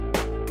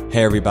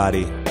Hey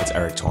everybody, it's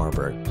Eric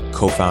Torenberg,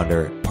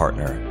 co-founder,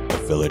 partner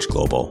of Village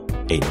Global,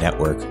 a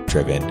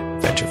network-driven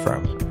venture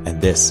firm.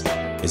 And this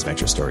is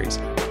Venture Stories,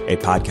 a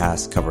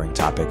podcast covering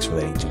topics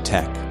relating to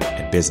tech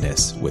and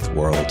business with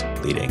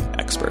world-leading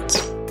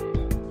experts.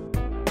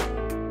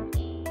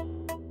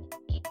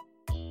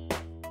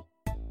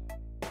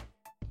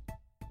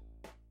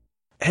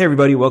 Hey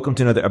everybody, welcome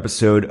to another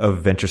episode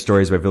of Venture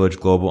Stories by Village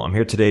Global. I'm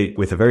here today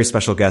with a very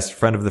special guest,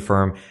 friend of the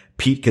firm,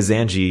 Pete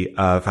Kazanji,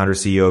 founder and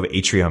CEO of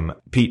Atrium.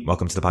 Pete,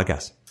 welcome to the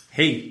podcast.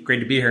 Hey, great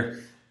to be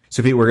here.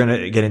 So Pete, we're going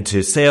to get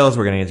into sales,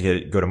 we're going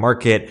to go to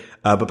market,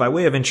 but by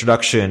way of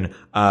introduction,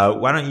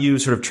 why don't you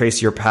sort of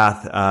trace your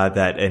path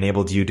that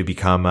enabled you to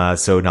become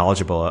so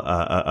knowledgeable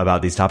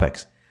about these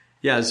topics?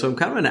 Yeah, so I'm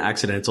kind of an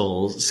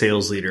accidental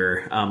sales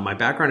leader. My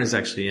background is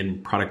actually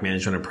in product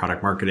management and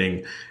product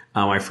marketing.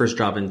 My first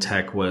job in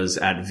tech was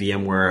at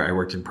VMware. I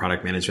worked in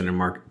product management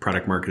and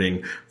product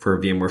marketing for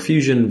VMware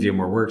Fusion,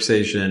 VMware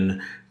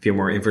Workstation,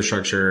 VMware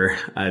Infrastructure,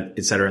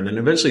 et cetera. And then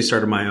eventually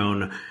started my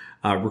own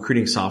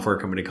recruiting software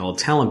company called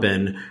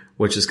TalentBin,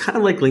 which is kind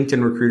of like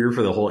LinkedIn Recruiter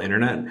for the whole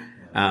internet.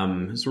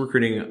 It's a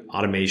recruiting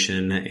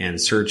automation and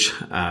search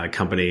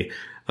company,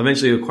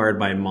 eventually acquired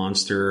by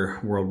Monster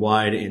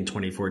Worldwide in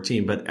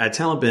 2014. But at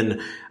TalentBin,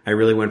 I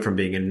really went from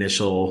being an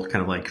initial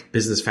kind of like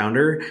business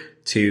founder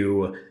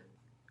to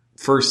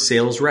first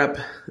sales rep,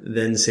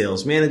 then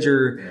sales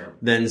manager,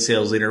 then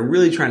sales leader,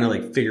 really trying to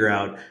like figure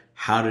out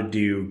how to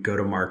do go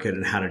to market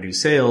and how to do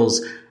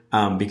sales.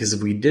 Because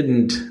if we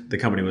didn't, the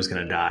company was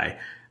going to die.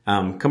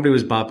 Company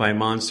was bought by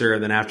Monster.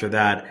 And then after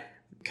that,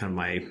 kind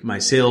of my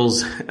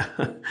sales,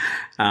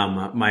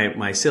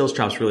 my sales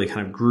chops really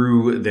kind of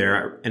grew there.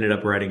 I ended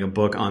up writing a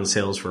book on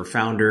sales for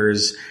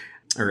founders,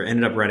 or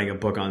ended up writing a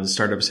book on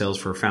startup sales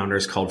for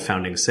founders called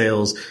Founding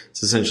Sales.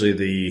 It's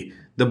essentially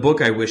the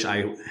book I wish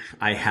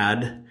I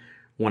had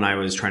when I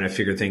was trying to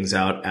figure things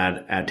out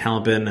at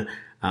TalentBin.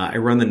 I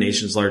run the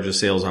nation's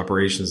largest sales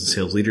operations and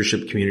sales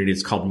leadership community.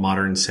 It's called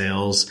Modern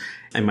Sales.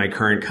 And my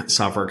current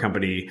software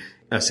company,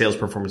 a sales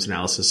performance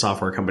analysis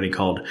software company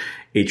called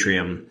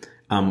Atrium.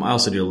 I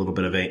also do a little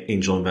bit of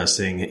angel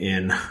investing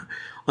in,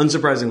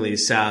 unsurprisingly,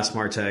 SaaS,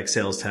 MarTech,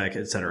 sales tech,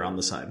 et cetera, on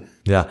the side.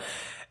 Yeah.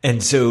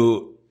 And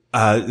so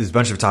there's a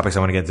bunch of topics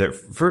I want to get into.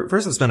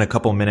 First, let's spend a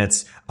couple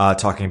minutes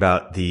talking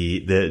about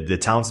the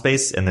talent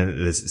space and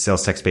then the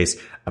sales tech space,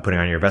 putting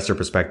on your investor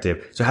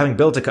perspective. So having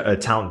built a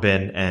talent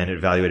bin and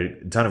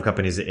evaluated a ton of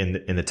companies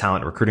in the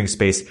talent recruiting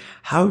space,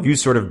 how have you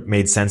sort of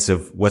made sense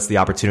of what's the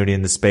opportunity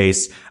in the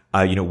space?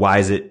 Why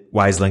is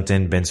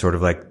LinkedIn been sort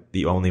of like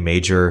the only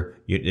major,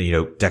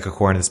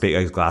 decacorn in the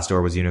space?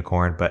 Glassdoor was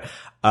unicorn, but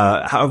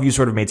how have you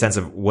sort of made sense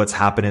of what's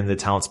happened in the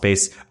talent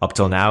space up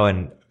till now?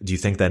 And do you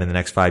think that in the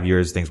next 5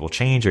 years things will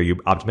change? Are you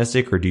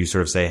optimistic, or do you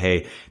sort of say,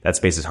 hey, that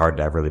space is hard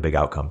to have really big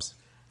outcomes?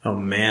 Oh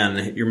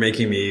man, you're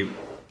making me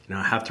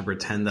have to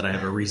pretend that I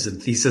have a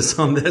recent thesis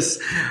on this.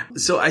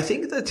 So I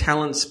think the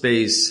talent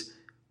space,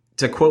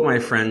 to quote my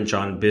friend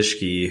John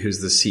Bishke, who's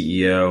the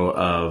CEO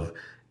of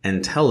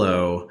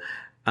Entelo,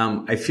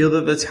 I feel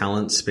that the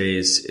talent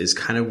space is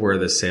kind of where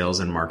the sales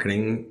and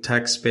marketing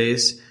tech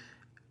space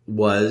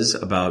was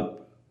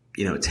about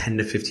 10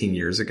 to 15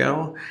 years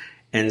ago.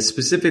 And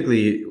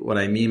specifically, what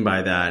I mean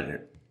by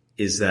that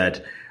is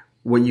that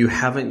what you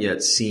haven't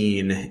yet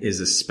seen is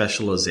a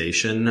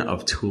specialization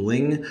of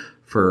tooling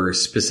for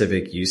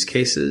specific use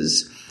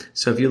cases.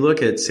 So if you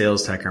look at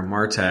sales tech or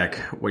MarTech,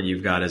 what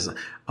you've got is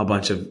a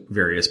bunch of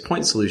various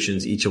point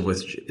solutions, each of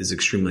which is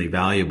extremely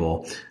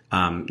valuable.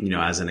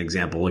 As an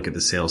example, look at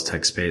the sales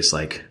tech space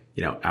like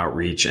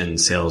Outreach and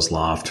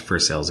SalesLoft for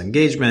sales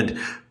engagement,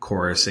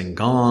 Chorus and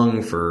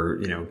Gong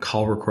for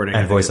call recording,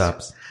 and voice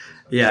ops.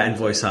 Yeah, and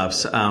voice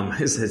ops.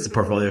 It's a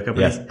portfolio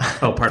company. Yes.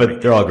 Oh, pardon me.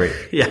 But they're all great.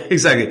 Yeah,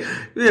 exactly.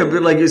 Yeah,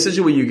 but like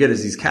essentially what you get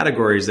is these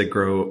categories that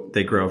grow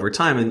over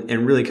time.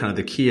 And really kind of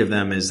the key of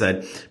them is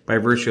that by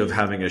virtue of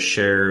having a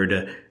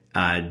shared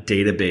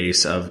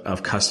database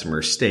of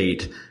customer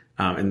state,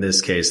 in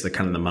this case, the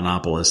kind of the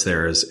monopolist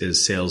there is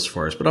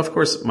Salesforce. But of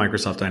course,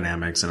 Microsoft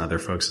Dynamics and other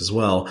folks as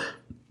well.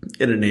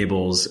 It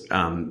enables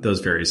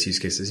those various use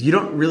cases. You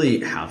don't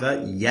really have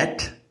that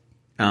yet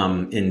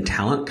in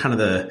talent,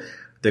 kind of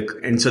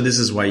and so this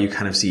is why you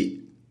kind of see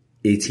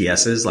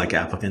ATSs, like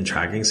applicant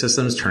tracking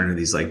systems, turn into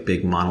these like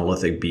big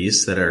monolithic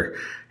beasts that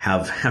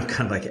have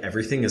kind of like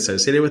everything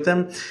associated with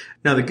them.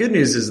 Now, the good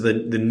news is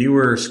that the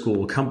newer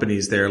school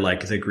companies there,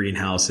 like the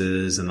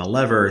Greenhouses and the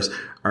Levers,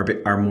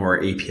 are more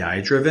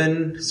API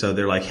driven. So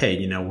they're like,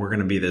 hey, we're going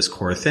to be this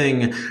core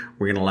thing.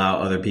 We're going to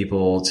allow other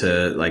people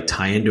to like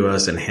tie into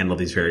us and handle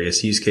these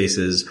various use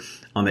cases.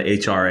 On the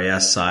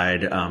HRIS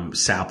side,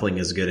 Sapling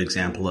is a good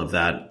example of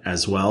that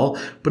as well.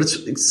 But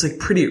it's like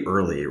pretty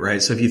early,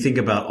 right? So if you think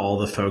about all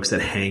the folks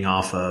that hang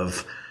off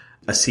of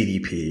a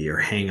CDP or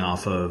hang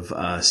off of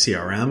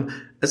CRM,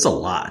 that's a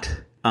lot.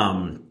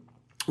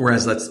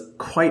 Whereas that's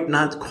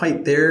not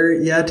quite there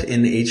yet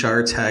in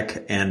HR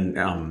tech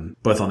and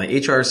both on the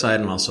HR side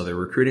and also the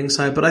recruiting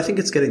side. But I think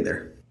it's getting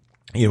there.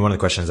 One of the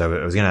questions I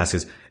was going to ask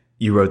is,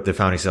 you wrote the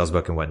Founding Sales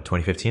book in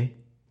 2015?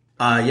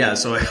 Yeah.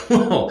 So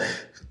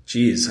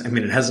Geez, I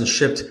mean, it hasn't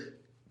shipped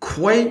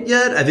quite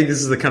yet. I think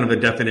this is the kind of a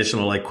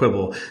definitional like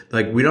quibble.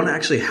 Like we don't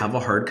actually have a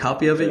hard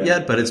copy of it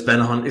yet, but it's been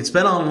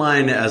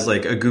online as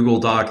like a Google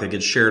Doc that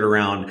gets shared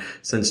around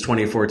since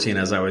 2014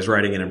 as I was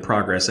writing it in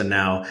progress. And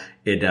now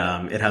it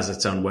has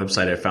its own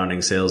website at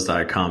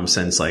foundingsales.com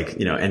since like,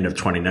 end of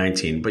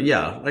 2019. But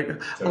yeah,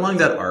 like along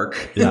that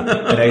arc. Yeah.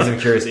 And I guess I'm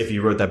curious if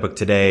you wrote that book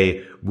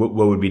today, what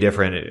would be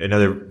different?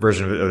 Another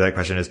version of that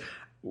question is,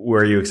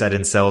 were you excited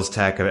in sales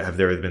tech? Have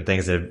there been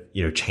things that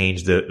have,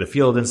 changed the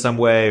field in some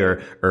way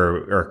or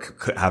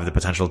have the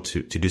potential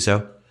to do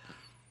so?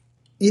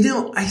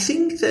 I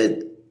think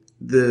that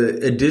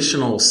the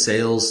additional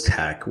sales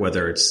tech,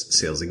 whether it's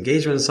sales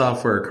engagement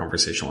software,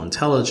 conversational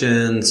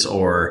intelligence,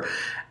 or,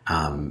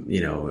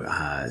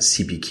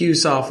 CPQ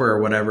software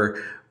or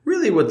whatever,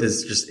 really what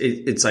this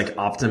it's like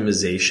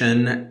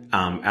optimization,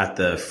 at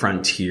the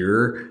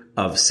frontier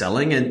of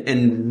selling.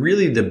 And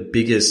really the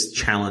biggest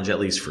challenge, at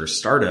least for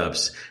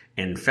startups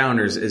and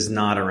founders, is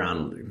not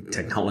around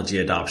technology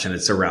adoption.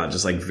 It's around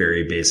just like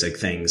very basic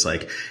things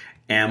like,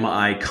 am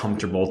I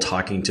comfortable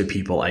talking to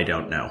people I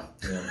don't know?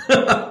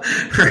 Yeah.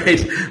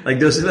 Right? Like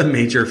those are the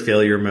major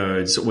failure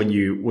modes when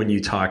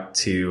you talk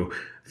to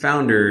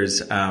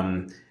founders.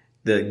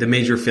 The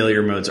major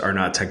failure modes are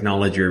not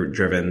technology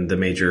driven. The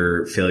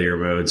major failure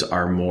modes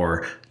are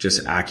more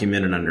just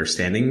acumen and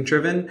understanding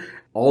driven.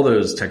 All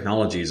those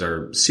technologies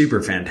are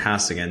super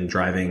fantastic and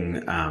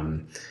driving,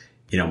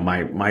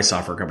 my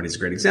software company is a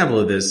great example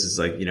of this. Is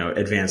like,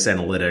 advanced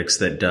analytics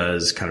that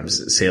does kind of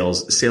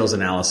sales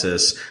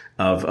analysis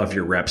of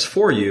your reps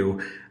for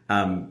you.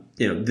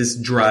 This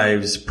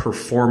drives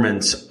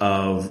performance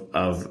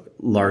of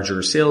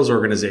larger sales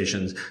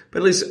organizations, but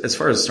at least as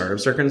far as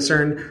startups are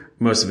concerned,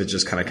 most of it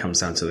just kind of comes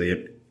down to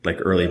the like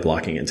early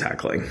blocking and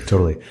tackling.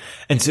 Totally.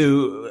 And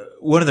so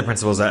one of the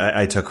principles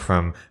I took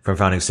from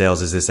founding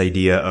sales is this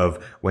idea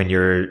of when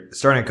you're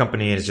starting a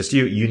company and it's just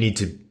you need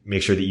to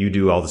make sure that you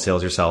do all the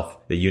sales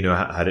yourself, that you know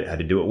how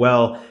to do it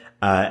well.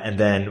 And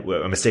then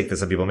a mistake that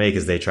some people make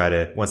is they try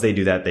to, once they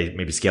do that, they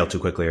maybe scale too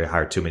quickly or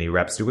hire too many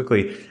reps too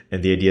quickly.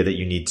 And the idea that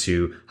you need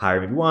to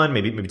hire maybe one,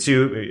 maybe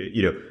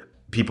two,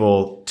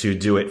 people to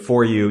do it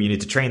for you. You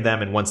need to train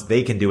them. And once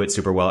they can do it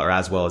super well or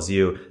as well as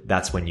you,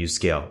 that's when you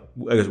scale.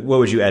 What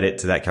would you edit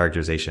to that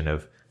characterization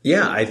of?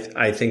 Yeah,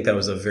 I think that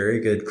was a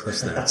very good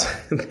Cliff's Notes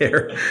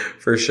there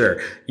for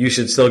sure. You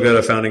should still go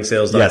to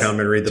foundingsales.com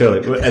and read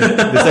the book. And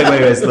the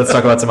segue is let's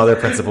talk about some other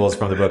principles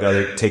from the book,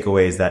 other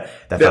takeaways that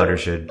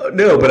founders should.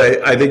 No, but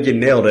I think you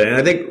nailed it. And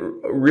I think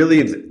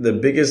really the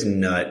biggest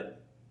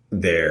nut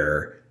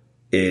there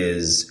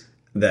is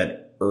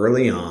that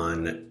early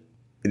on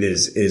it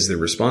is the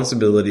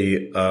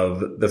responsibility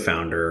of the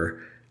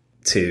founder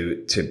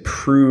to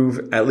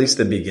prove at least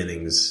the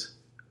beginnings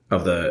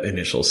of the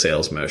initial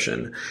sales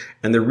motion.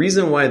 And the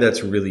reason why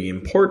that's really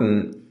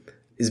important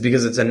is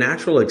because it's a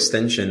natural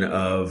extension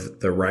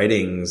of the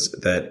writings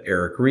that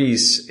Eric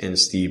Ries and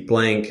Steve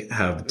Blank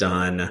have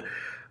done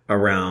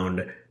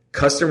around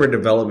customer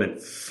development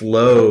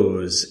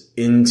flows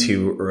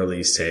into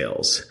early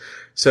sales.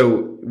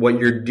 So what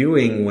you're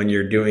doing when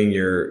you're doing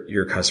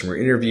your customer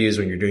interviews,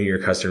 when you're doing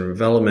your customer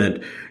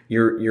development,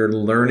 you're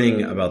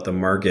learning about the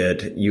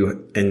market.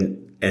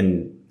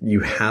 You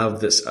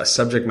have this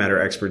subject matter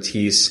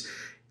expertise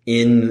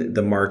in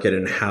the market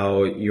and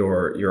how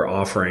your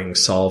offering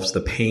solves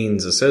the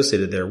pains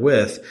associated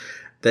therewith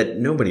that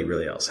nobody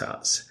really else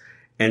has.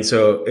 And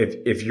so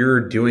if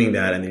you're doing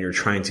that and then you're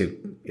trying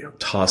to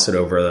toss it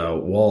over the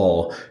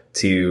wall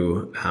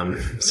to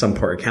some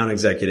poor account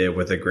executive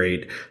with a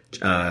great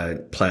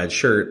plaid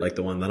shirt like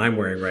the one that I'm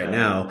wearing right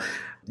now,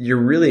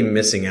 you're really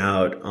missing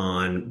out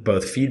on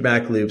both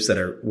feedback loops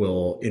that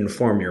will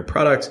inform your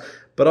product.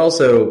 But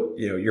also,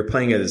 you're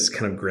playing this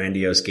kind of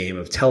grandiose game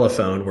of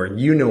telephone where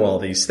you know all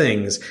these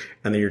things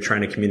and then you're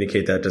trying to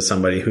communicate that to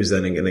somebody who's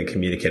then going to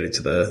communicate it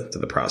to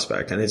the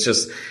prospect. And it's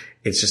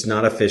just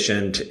not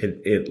efficient.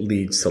 It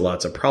leads to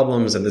lots of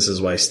problems. And this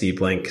is why Steve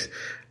Blank,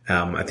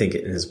 I think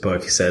in his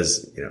book, he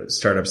says,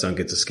 startups don't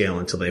get to scale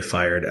until they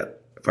fired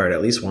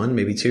at least one,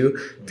 maybe two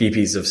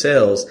VPs of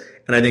sales.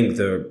 And I think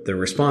the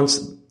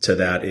response to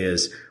that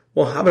is,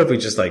 well, how about if we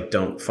just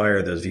don't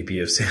fire those VP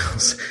of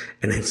sales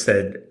and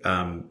instead,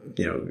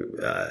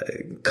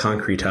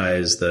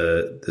 concretize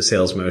the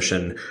sales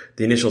motion,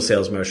 the initial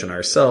sales motion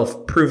ourselves,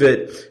 prove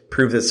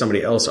that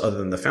somebody else other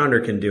than the founder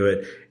can do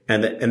it.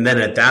 And then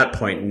at that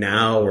point,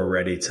 now we're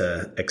ready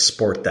to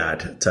export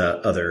that to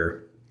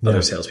other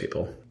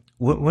salespeople.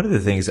 One of the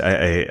things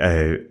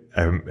I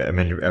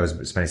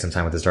was spending some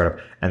time with a startup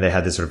and they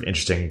had this sort of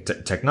interesting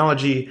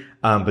technology,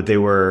 but they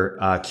were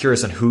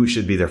curious on who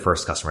should be their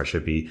first customer.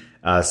 Should it be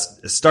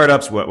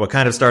startups? What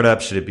kind of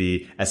startups? Should it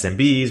be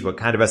SMBs? What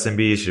kind of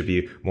SMBs? Should it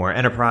be more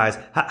enterprise?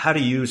 How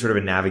do you sort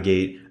of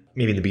navigate,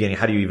 maybe in the beginning,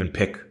 how do you even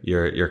pick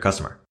your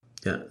customer?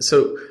 Yeah.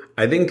 So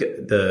I think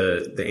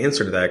the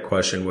answer to that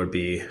question would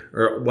be,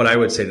 or what I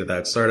would say to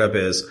that startup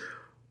is,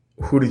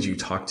 who did you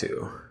talk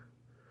to?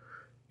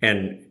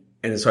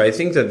 And so I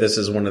think that this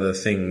is one of the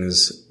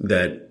things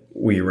that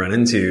we run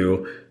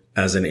into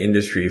as an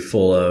industry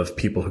full of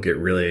people who get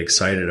really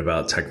excited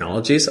about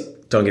technologies.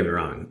 Don't get me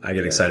wrong. I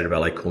get excited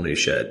about like cool new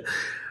shit.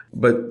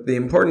 But the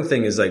important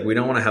thing is like, we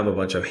don't want to have a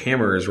bunch of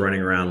hammers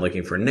running around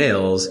looking for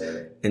nails.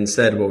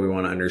 Instead, what we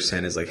want to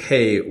understand is like,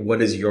 hey,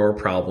 what is your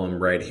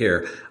problem right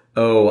here?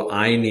 Oh,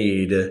 I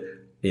need,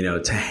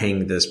 to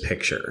hang this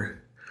picture.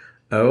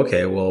 Oh,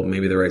 okay. Well,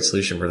 maybe the right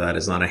solution for that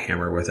is not a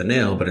hammer with a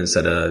nail, but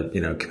instead a,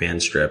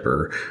 command strip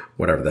or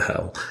whatever the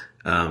hell,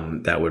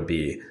 that would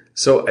be.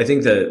 So I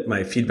think that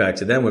my feedback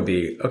to them would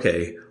be,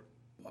 okay,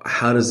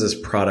 how does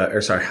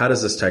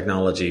this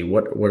technology,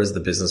 what is the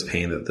business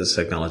pain that this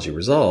technology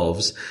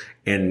resolves?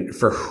 And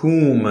for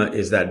whom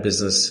is that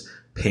business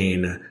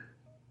pain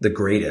the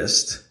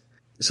greatest?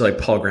 So like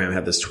Paul Graham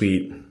had this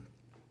tweet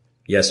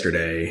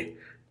yesterday,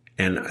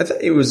 and I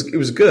thought it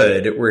was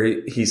good,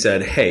 where he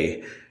said,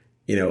 hey,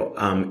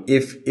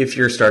 if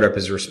your startup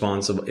is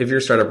responsible, if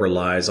your startup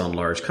relies on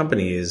large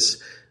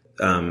companies,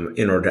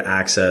 in order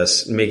to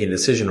making a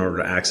decision in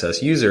order to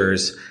access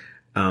users,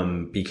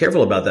 be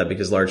careful about that,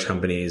 because large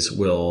companies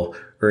will,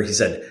 or he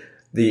said,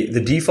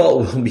 the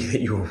default will be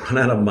that you will run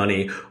out of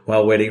money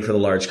while waiting for the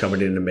large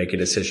company to make a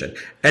decision.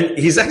 And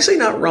he's actually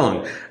not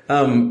wrong.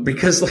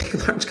 Because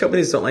like large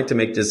companies don't like to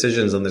make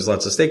decisions, and there's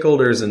lots of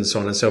stakeholders and so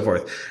on and so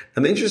forth.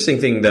 And the interesting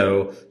thing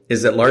though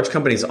is that large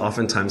companies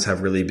oftentimes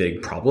have really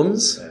big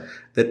problems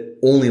that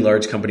only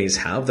large companies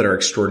have that are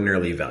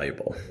extraordinarily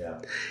valuable. Yeah.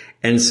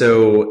 And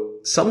so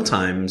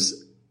sometimes,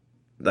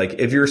 like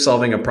if you're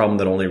solving a problem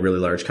that only really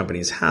large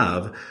companies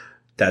have,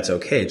 that's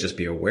okay. Just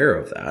be aware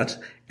of that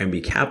and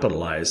be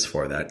capitalized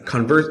for that.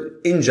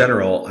 In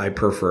general, I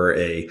prefer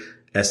a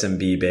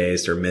SMB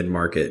based or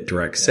mid-market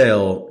direct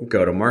sale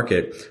go to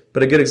market.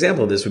 But a good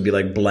example of this would be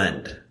like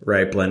Blend,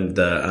 right? Blend,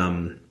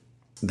 the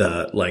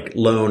like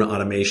loan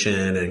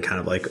automation and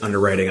kind of like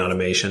underwriting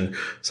automation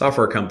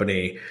software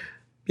company.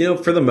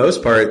 For the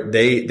most part,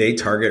 they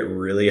target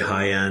really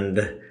high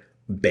end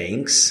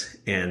banks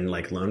and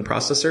like loan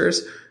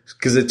processors,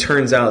 because it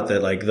turns out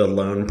that like the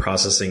loan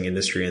processing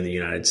industry in the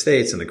United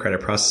States and the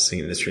credit processing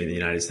industry in the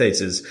United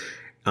States is,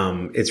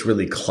 it's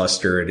really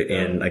clustered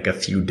in like a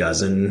few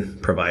dozen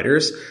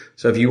providers.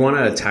 So if you want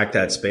to attack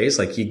that space,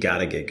 like you got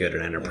to get good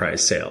at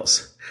enterprise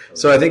sales.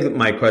 So I think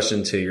my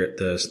question to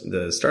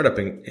the startup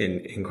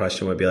in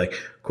question would be like,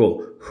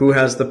 cool, who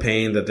has the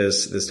pain that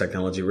this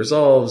technology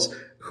resolves?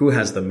 Who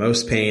has the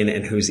most pain,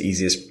 and who's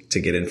easiest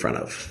to get in front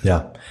of?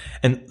 Yeah.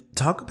 And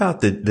talk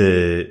about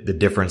the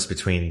difference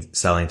between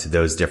selling to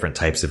those different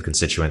types of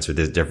constituents or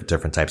the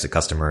different types of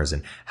customers,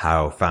 and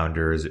how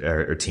founders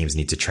or teams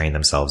need to train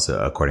themselves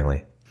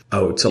accordingly.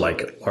 Oh, to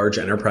like large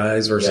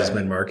enterprise versus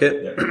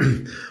mid-market? Yeah.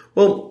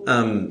 Well,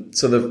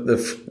 so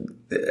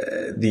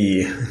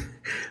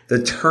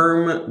the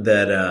term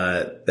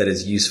that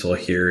is useful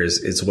here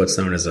is what's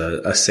known as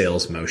a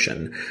sales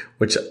motion,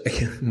 which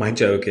my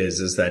joke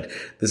is that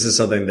this is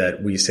something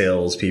that we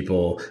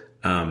salespeople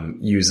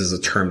use as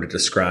a term to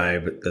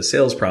describe the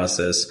sales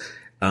process,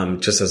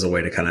 just as a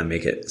way to kind of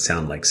make it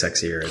sound like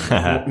sexier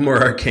and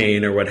more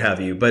arcane or what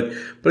have you. But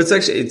it's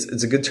actually,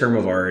 it's a good term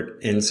of art.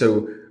 And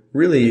so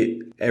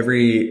really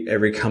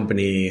every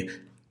company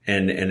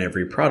and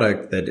every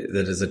product that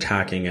is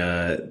attacking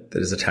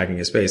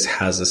a space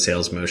has a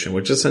sales motion,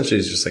 which essentially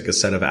is just like a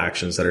set of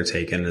actions that are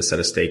taken, a set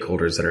of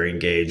stakeholders that are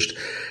engaged,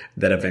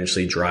 that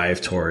eventually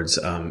drive towards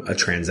a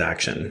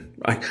transaction,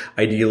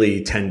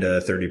 ideally 10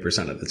 to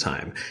 30% of the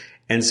time.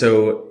 And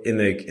so in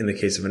the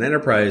case of an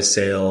enterprise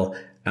sale,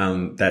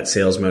 that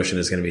sales motion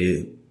is going to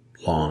be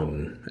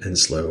long and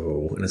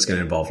slow, and it's going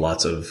to involve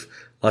lots of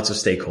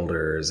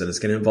stakeholders, and it's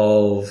going to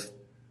involve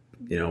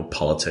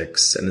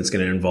politics, and it's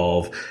going to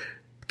involve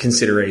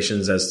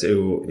considerations as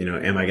to,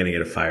 am I going to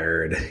get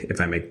fired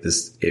if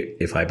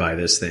I buy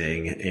this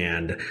thing,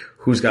 and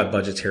who's got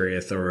budgetary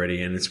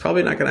authority? And it's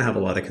probably not going to have a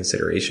lot of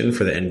consideration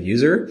for the end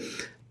user.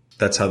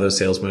 That's how those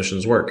sales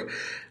motions work.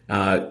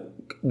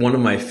 One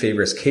of my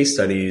favorite case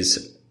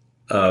studies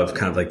of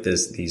kind of like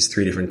these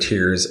three different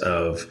tiers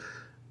of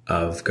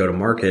go to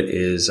market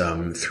is,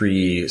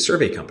 three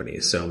survey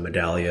companies. So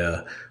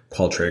Medallia,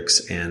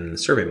 Qualtrics, and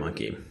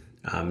SurveyMonkey.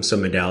 So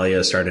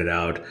Medallia started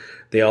out,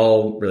 they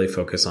all really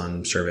focus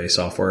on survey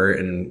software,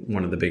 and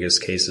one of the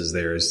biggest cases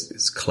there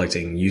is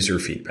collecting user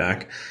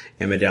feedback.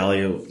 And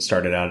Medallia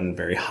started out in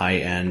very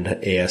high-end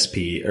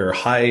ASP, or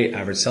high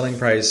average selling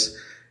price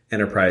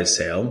enterprise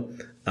sale.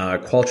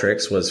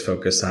 Qualtrics was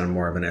focused on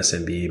more of an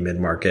SMB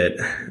mid-market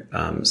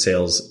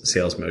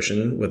sales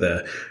motion with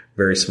a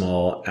very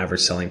small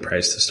average selling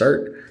price to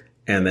start.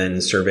 And then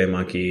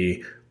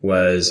SurveyMonkey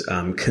was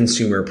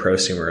consumer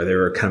prosumer. They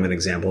were kind of an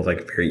example of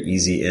like very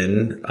easy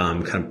in,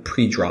 kind of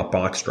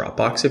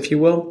pre-Dropbox, if you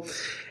will.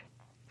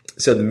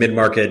 So the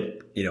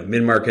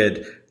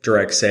mid-market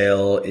direct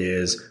sale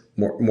is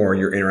more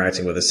you're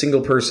interacting with a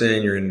single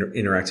person, you're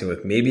interacting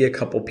with maybe a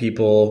couple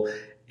people,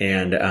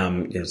 and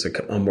it's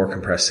a more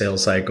compressed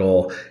sales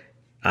cycle.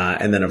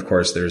 And then of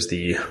course there's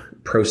the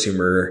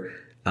prosumer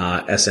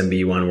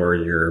SMB one where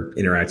you're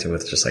interacting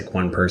with just like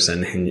one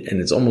person, and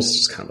it's almost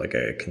just kind of like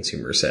a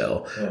consumer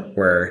sale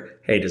where,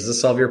 hey, does this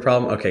solve your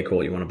problem? Okay,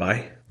 cool. You want to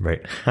buy?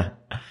 Right.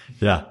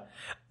 Yeah.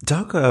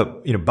 Talk,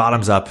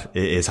 bottoms up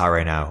is hot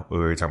right now. We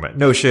were talking about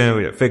Notion,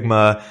 we have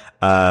Figma,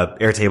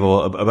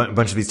 Airtable, a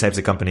bunch of these types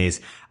of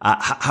companies.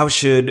 How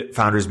should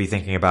founders be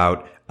thinking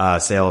about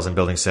sales and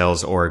building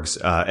sales orgs,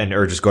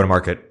 or just go to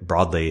market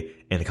broadly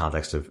in the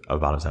context of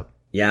bottoms up?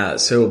 Yeah.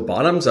 So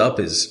bottoms up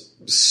is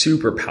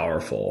super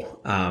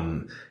powerful.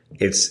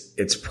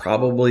 It's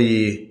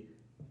probably,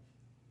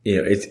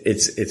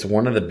 it's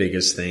one of the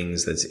biggest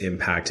things that's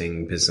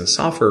impacting business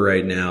software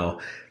right now.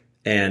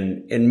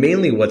 And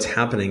mainly what's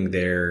happening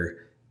there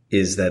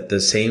is that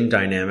the same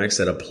dynamics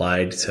that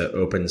applied to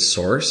open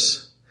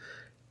source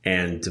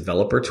and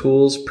developer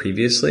tools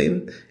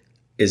previously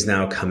is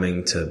now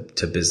coming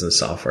to business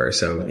software.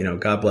 So,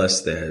 God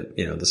bless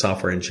the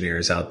software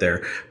engineers out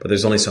there, but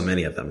there's only so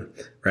many of them,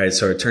 right?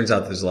 So it turns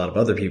out there's a lot of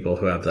other people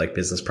who have like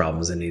business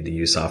problems and need to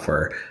use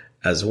software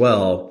as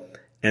well.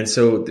 And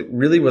so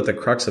really what the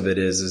crux of it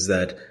is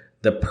that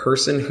the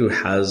person who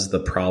has the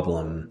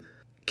problem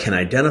can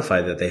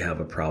identify that they have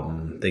a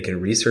problem. They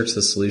can research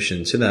the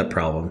solution to that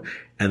problem,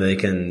 and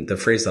the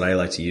phrase that I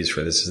like to use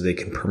for this is they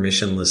can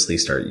permissionlessly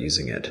start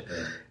using it.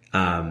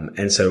 Yeah.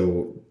 And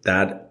so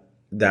that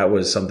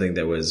was something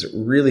that was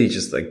really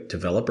just like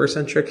developer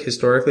centric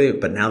historically,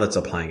 but now that's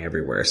applying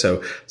everywhere.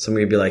 So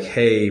somebody would be like,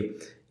 hey,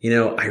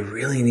 I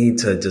really need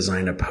to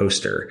design a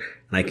poster,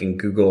 and I can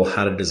Google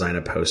how to design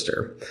a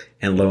poster.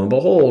 And lo and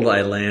behold,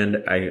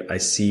 I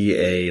see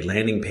a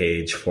landing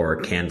page for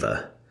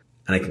Canva.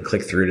 And I can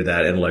click through to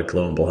that, and like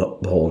lo and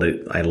behold,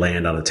 I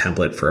land on a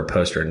template for a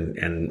poster,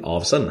 and all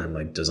of a sudden I'm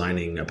like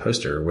designing a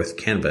poster with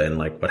Canva, and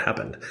like what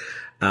happened?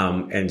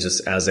 And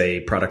just as a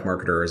product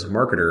marketer or as a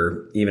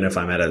marketer, even if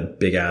I'm at a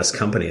big ass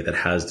company that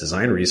has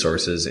design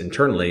resources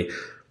internally,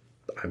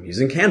 I'm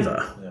using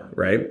Canva, yeah.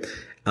 Right?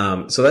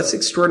 So that's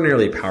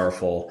extraordinarily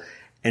powerful.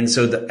 And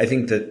so I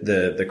think that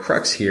the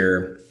crux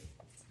here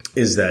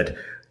is that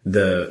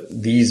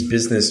these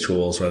business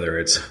tools, whether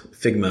it's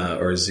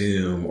Figma or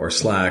Zoom or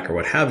Slack or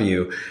what have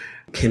you,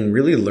 can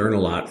really learn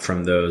a lot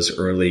from those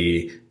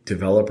early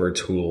developer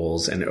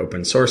tools and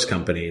open source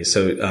companies.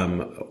 So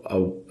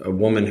a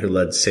woman who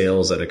led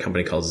sales at a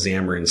company called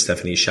Xamarin,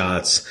 Stephanie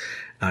Schatz,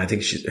 I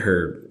think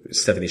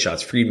Stephanie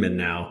Schatz Friedman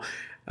now,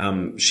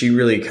 she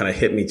really kind of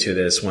hit me to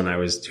this when I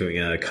was doing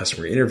a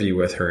customer interview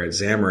with her at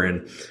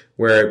Xamarin,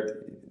 where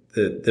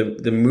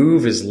the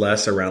move is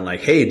less around like,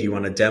 hey, do you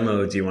want a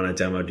demo? Do you want a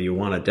demo? Do you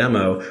want a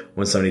demo?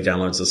 When somebody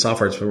downloads the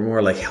software, it's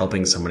more like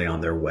helping somebody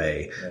on their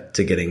way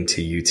to getting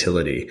to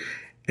utility.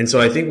 And so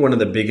I think one of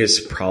the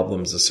biggest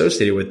problems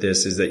associated with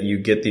this is that you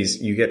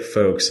get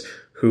folks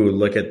who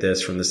look at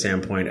this from the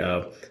standpoint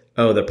of,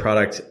 oh, the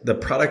product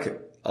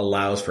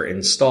allows for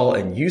install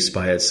and use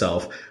by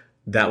itself.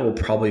 That will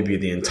probably be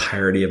the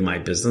entirety of my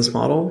business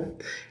model.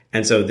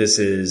 And so this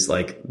is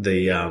like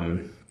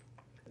the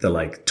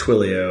like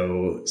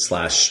Twilio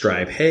 /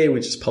 Stripe, hey,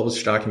 we just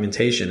publish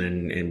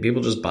documentation and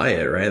people just buy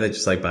it, right? They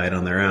just like buy it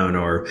on their own.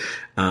 Or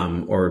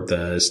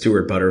the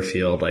Stuart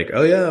Butterfield, like,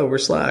 oh yeah, we're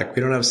Slack.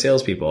 We don't have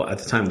salespeople. At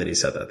the time that he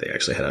said that, they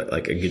actually had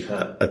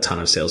a ton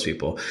of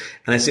salespeople.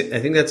 And I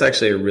think that's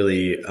actually a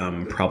really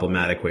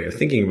problematic way of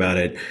thinking about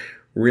it.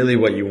 Really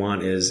what you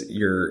want is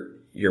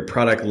your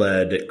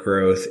product-led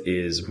growth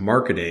is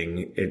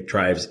marketing. It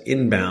drives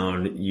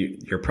inbound.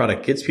 Your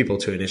product gets people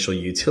to initial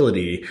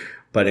utility,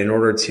 but in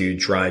order to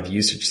drive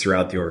usage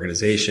throughout the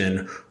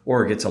organization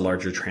or get to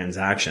larger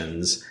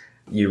transactions,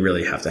 you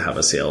really have to have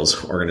a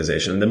sales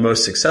organization. The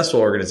most successful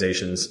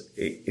organizations,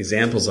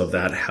 examples of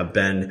that have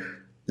been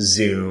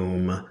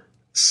Zoom,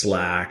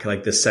 Slack,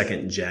 like the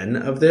second gen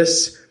of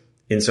this,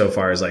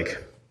 insofar as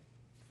like,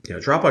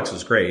 Dropbox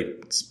was great.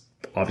 It's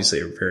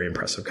obviously a very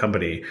impressive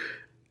company.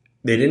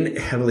 They didn't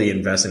heavily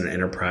invest in an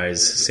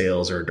enterprise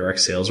sales or direct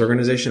sales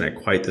organization at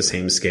quite the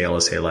same scale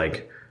as, say,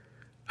 like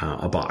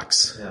a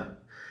Box. Yeah.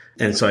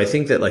 And so I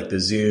think that like the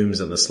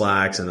Zooms and the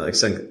Slacks and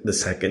the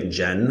second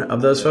gen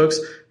of those folks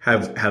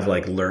have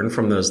like learned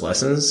from those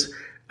lessons.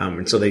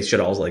 And so they should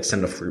all like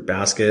send a fruit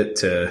basket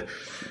to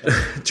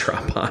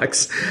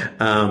Dropbox,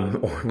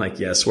 or like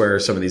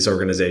Yesware, some of these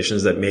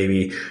organizations that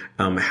maybe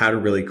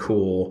had really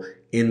cool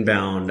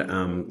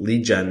inbound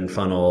lead gen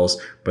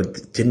funnels,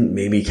 but didn't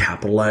maybe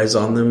capitalize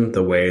on them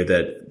the way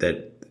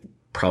that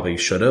probably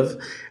should have,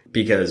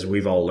 because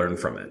we've all learned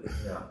from it.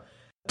 Yeah.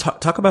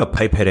 Talk about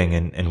pipe hitting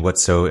and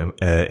what's so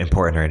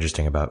important or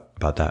interesting about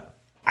that.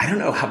 I don't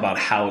know about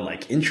how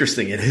like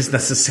interesting it is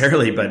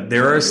necessarily, but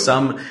there are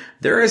some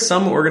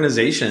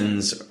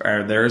organizations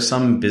or there are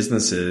some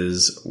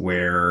businesses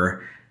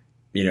where,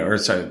 there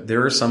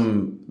are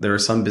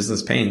some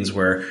business pains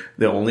where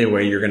the only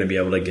way you're going to be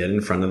able to get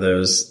in front of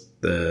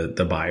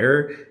the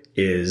buyer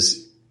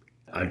is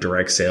a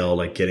direct sale,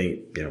 like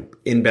getting,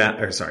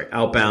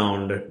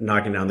 outbound,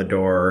 knocking down the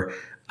door,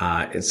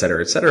 et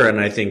cetera, et cetera.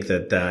 And I think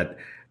that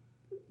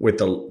with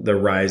the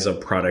rise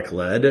of product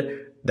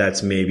led,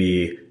 that's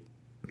maybe,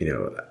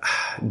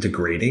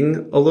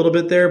 degrading a little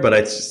bit there, but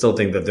I still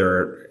think that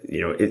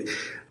it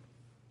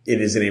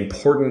is an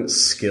important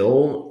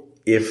skill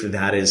if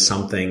that is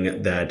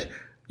something that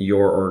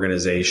your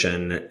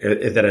organization,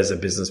 if that is a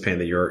business pain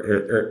that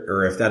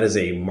or if that is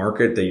a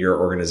market that your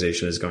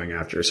organization is going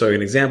after. So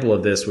an example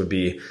of this would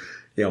be,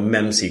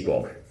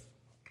 MemSQL,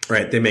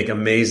 right? They make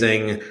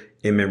amazing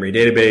in-memory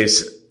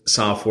database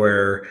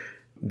software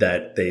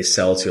that they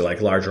sell to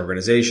like large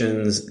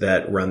organizations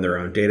that run their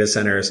own data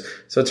centers.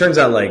 So it turns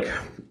out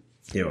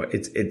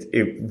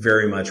it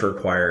very much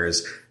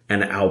requires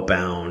an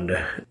outbound,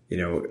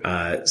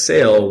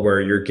 sale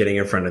where you're getting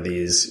in front of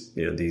these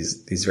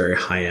very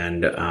high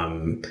end,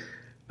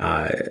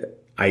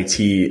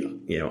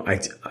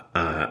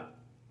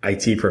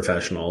 IT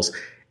professionals.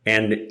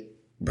 And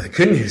the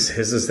good news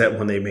is that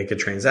when they make a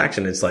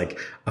transaction, it's like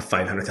a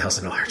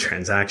 $500,000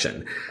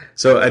 transaction.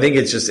 So I think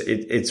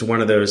it's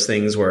one of those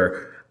things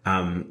where,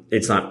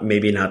 it's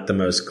maybe not the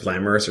most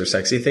glamorous or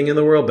sexy thing in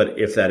the world, but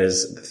if that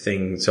is the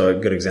thing, so a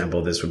good example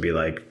of this would be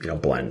like,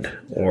 Blend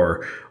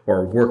or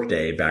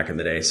Workday back in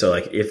the day. So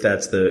like if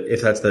that's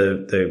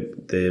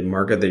the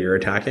market that you're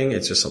attacking,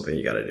 it's just something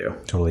you got to do.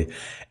 Totally.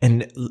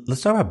 And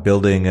let's talk about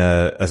building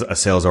a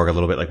sales org a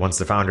little bit. Like once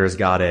the founders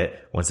got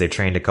it, once they've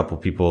trained a couple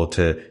people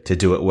to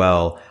do it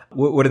well,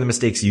 what are the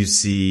mistakes you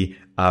see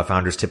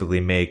founders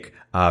typically make?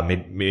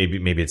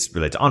 Maybe it's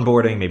related to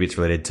onboarding, maybe it's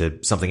related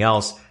to something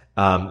else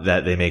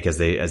that they make as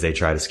they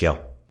try to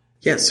scale.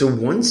 Yeah. So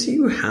once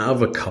you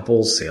have a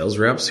couple sales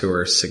reps who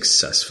are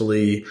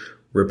successfully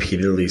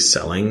repeatedly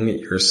selling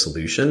your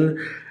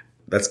solution,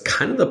 that's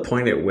kind of the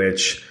point at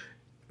which,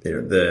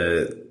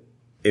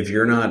 if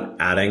you're not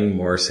adding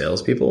more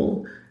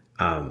salespeople,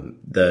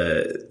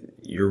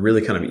 you're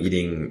really kind of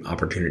eating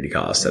opportunity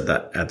costs at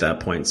that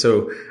point.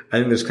 So I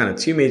think there's kind of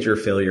two major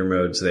failure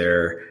modes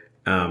there.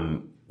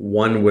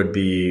 One would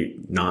be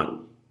not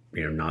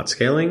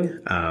scaling.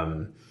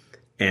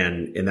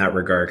 And in that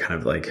regard, kind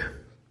of like,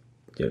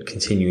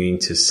 continuing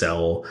to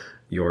sell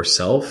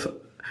yourself.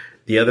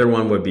 The other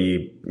one would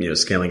be,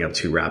 scaling up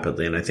too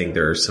rapidly. And I think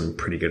there are some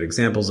pretty good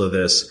examples of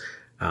this.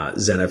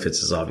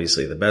 Zenefits is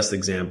obviously the best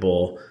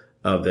example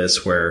of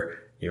this, where,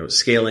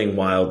 scaling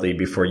wildly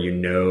before you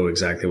know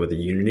exactly what the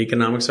unit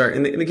economics are.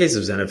 In the case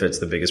of Zenefits,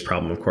 the biggest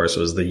problem, of course,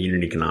 was the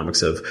unit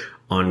economics of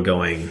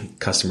ongoing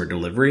customer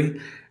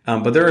delivery.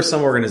 But there are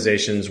some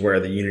organizations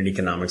where the unit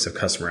economics of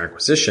customer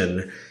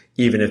acquisition,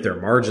 even if their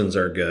margins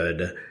are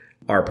good,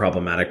 are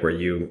problematic, where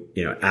you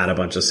add a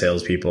bunch of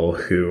salespeople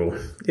who,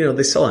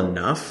 they sell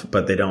enough,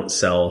 but they don't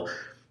sell.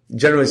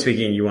 Generally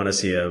speaking, you want to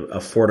see a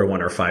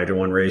 4-to-1 or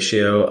 5-to-1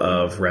 ratio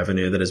of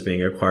revenue that is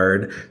being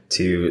acquired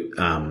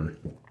to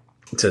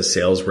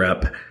sales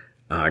rep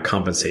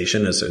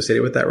compensation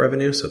associated with that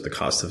revenue. So the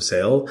cost of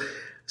sale.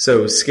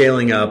 So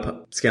scaling up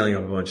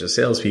a bunch of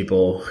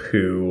salespeople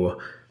who,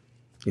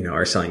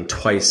 are selling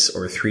twice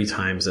or 3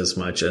 times as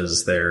much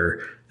as their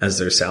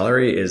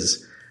salary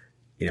is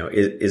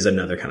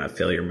another kind of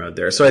failure mode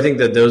there. So I think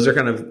that those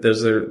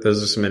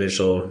are some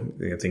initial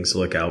things to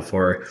look out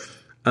for.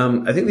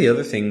 I think the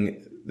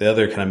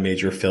other kind of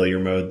major failure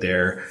mode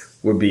there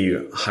would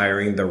be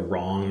hiring the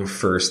wrong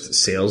first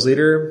sales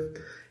leader.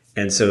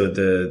 And so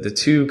the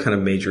two kind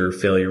of major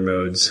failure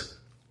modes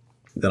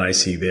that I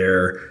see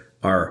there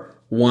are,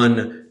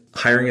 one,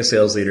 hiring a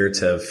sales leader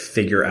to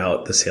figure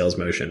out the sales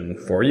motion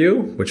for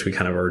you, which we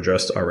kind of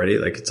addressed already.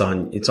 Like it's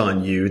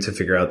on you to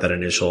figure out that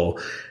initial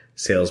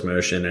sales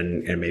motion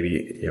and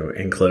maybe,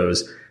 and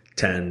close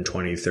 10,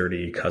 20,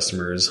 30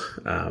 customers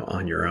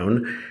on your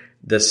own.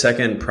 The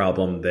second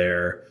problem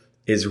there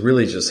is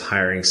really just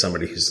hiring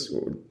somebody who's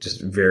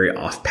just very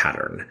off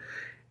pattern.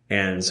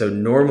 And so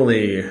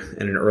normally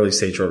in an early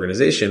stage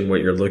organization, what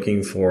you're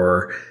looking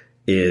for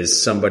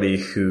is somebody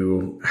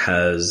who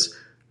has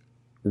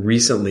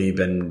recently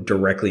been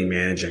directly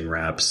managing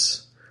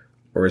reps,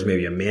 or is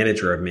maybe a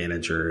manager of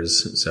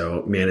managers.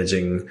 So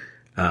managing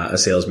a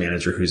sales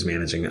manager who's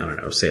managing,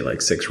 say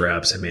like 6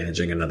 reps, and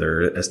managing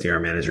another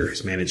SDR manager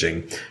who's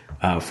managing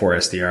 4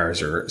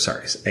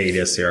 SDRs 8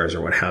 SDRs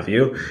or what have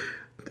you.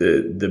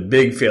 The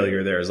big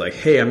failure there is like,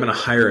 hey, I'm going to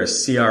hire a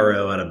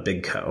CRO at a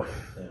big co.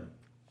 Yeah.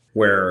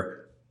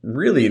 Where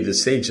really the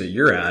stage that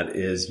you're at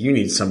is you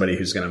need somebody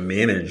who's going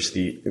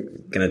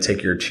to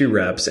take your 2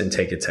 reps and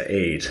take it to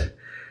 8.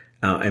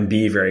 And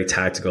be very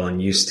tactical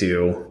and used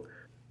to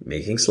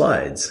making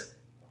slides,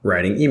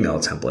 writing email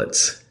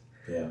templates,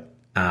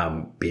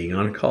 being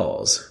on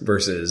calls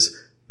versus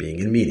being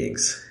in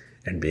meetings.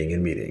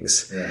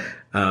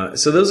 Yeah.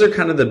 So those are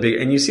kind of the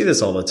big, and you see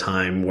this all the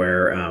time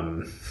where,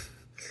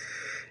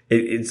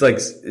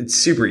 it's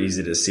super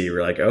easy to see.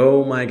 We're like,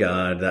 oh my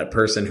God, that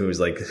person who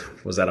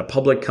was at a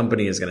public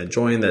company is going to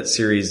join that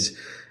Series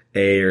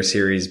A or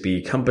Series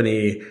B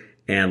company.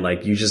 And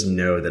like, you just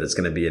know that it's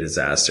going to be a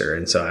disaster.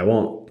 And so I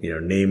won't,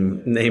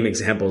 name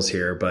examples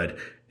here, but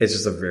it's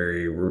just a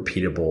very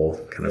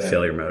repeatable kind of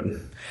failure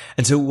mode.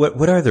 And so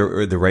what are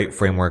the right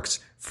frameworks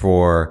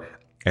for,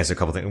 I guess, a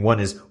couple things. One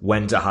is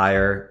when to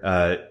hire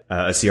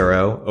a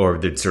CRO, or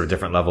the sort of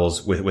different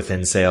levels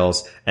within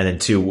sales. And then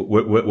 2,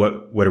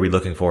 what are we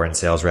looking for in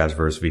sales reps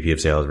versus VP of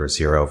sales versus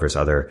CRO versus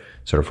other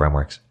sort of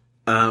frameworks?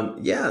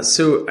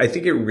 So I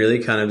think it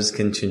really kind of is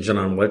contingent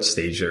on what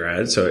stage you're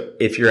at. So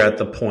if you're at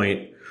the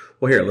point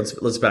Well, here,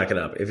 let's back it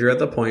up. If you're at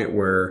the point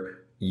where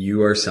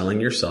you are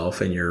selling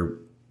yourself and you're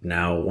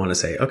now want to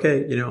say,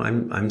 okay,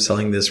 I'm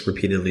selling this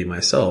repeatedly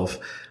myself.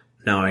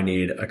 Now I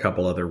need a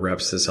couple other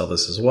reps to sell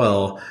this as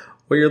well.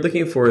 What you're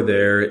looking for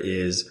there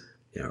is,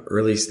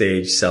 early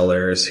stage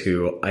sellers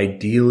who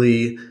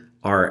ideally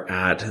are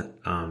at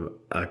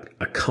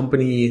a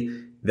company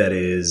that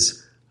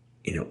is,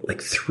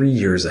 like 3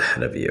 years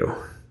ahead of you.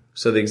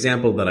 So the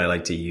example that I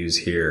like to use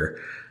here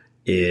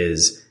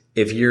is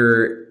if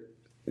you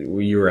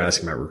were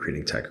asking about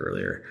recruiting tech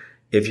earlier.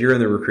 If you're in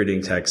the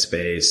recruiting tech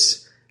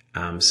space,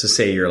 so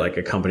say you're like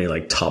a company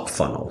like Top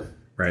Funnel,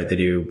 right? They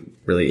do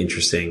really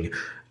interesting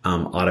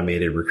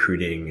automated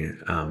recruiting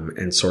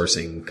and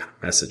sourcing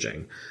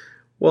messaging.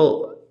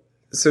 Well,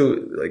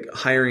 so like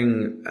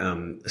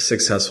hiring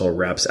successful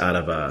reps out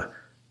of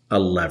a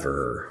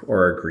Lever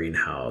or a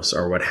Greenhouse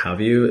or what have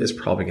you is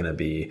probably going to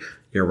be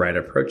your right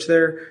approach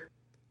there.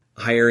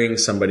 Hiring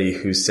somebody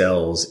who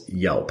sells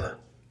Yelp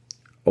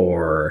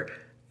or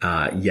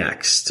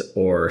Yext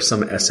or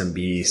some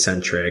SMB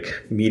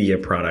centric media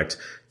product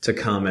to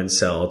come and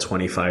sell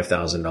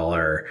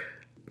 $25,000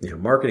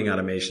 marketing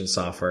automation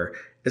software,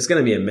 it's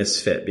going to be a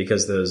misfit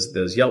because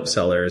those Yelp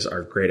sellers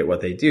are great at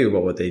what they do,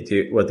 but what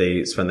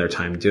they spend their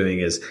time doing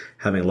is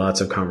having lots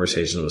of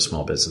conversations with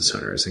small business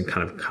owners. And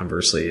kind of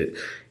conversely,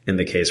 in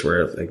the case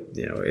where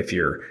if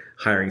you're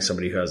hiring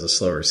somebody who has a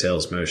slower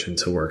sales motion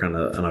to work on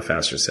a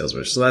faster sales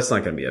motion, so that's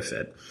not going to be a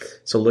fit.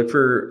 So look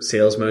for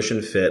sales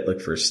motion fit,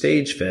 look for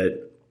stage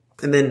fit.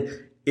 And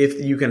then if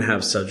you can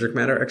have subject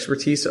matter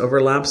expertise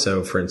overlap,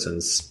 so for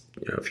instance,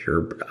 if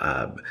you're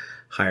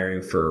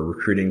hiring for a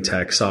recruiting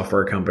tech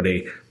software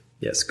company,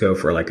 yes, go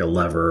for like a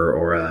Lever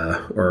or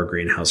a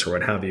Greenhouse or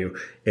what have you.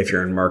 If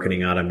you're in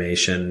marketing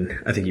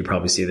automation, I think you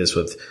probably see this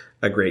with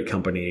a great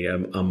company, a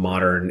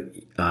modern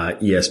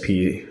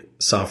ESP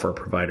software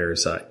provider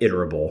is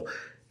Iterable.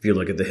 If you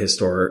look at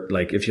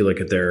if you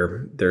look at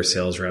their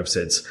sales reps,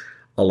 it's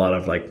a lot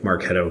of like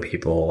Marketo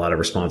people, a lot of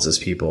responses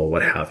people,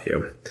 what have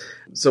you.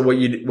 So what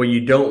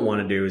you don't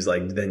want to do is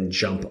like then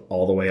jump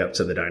all the way up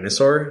to the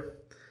dinosaur.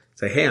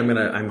 Say, hey, I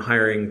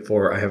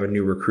have a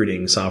new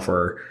recruiting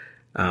software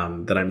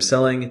that I'm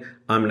selling.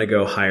 I'm going to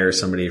go hire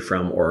somebody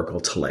from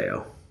Oracle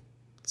Taleo.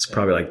 It's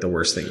probably like the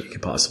worst thing you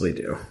could possibly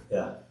do.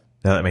 Yeah.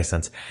 No, that makes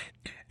sense.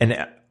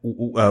 And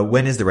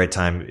when is the right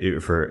time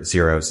for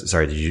CROs?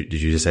 Sorry, did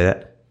you just say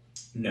that?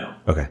 No.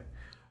 Okay.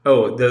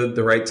 Oh,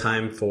 the right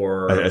time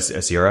for a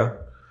CRO?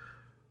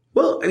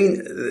 Well, I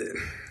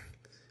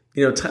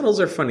mean, titles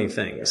are funny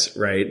things,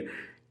 right?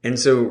 And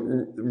so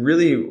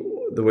really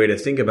the way to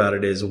think about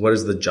it is, what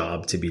is the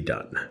job to be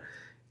done?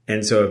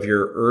 And so if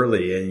you're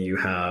early and you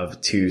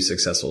have 2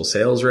 successful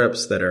sales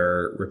reps that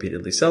are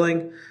repeatedly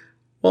selling,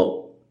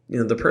 well,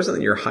 the person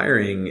that you're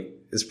hiring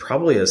is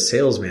probably a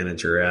sales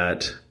manager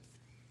at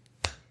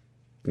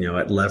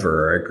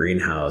Lever or at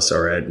Greenhouse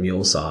or at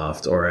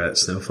MuleSoft or at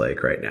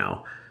Snowflake right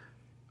now.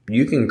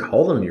 You can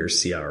call them your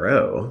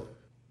CRO.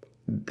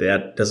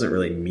 That doesn't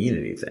really mean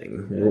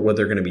anything. Yeah. What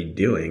they're going to be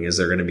doing is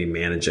they're going to be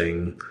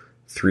managing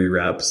 3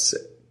 reps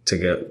to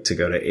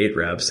go to 8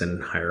 reps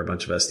and hire a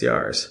bunch of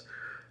SDRs.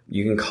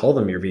 You can call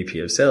them your VP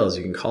of sales.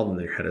 You can call them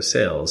their head of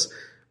sales.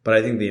 But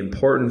I think the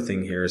important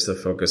thing here is to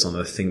focus on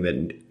the thing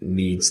that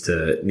needs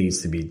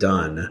to be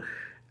done.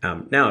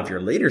 Now, if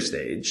you're later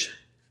stage,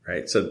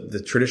 right? So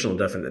the traditional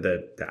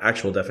the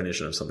actual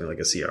definition of something like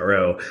a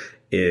CRO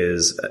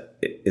is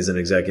an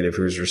executive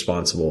who is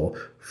responsible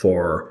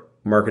for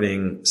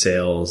marketing,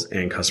 sales,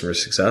 and customer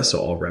success, so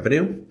all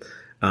revenue.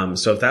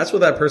 So if that's what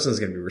that person is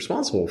going to be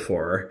responsible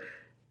for,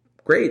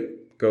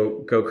 great,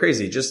 go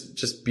crazy.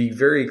 Just be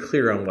very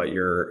clear on what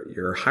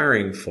you're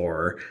hiring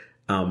for,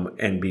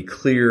 and be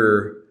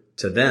clear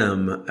to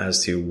them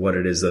as to what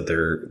it is that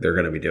they're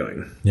going to be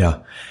doing. Yeah.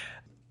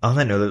 On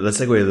that note, let's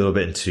segue a little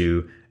bit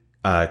into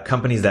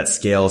companies that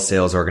scale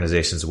sales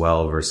organizations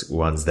well versus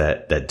ones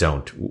that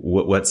don't.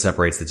 What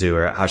separates the two,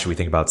 or how should we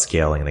think about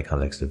scaling in the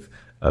context of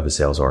a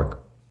sales org?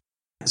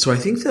 So I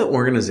think that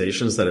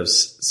organizations that have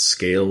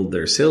scaled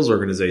their sales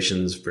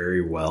organizations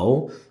very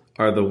well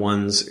are the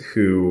ones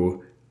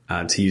who,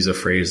 to use a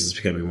phrase that's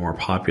becoming more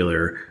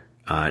popular,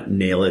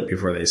 nail it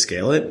before they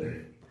scale it.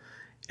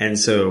 And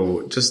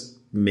so just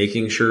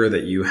making sure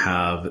that you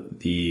have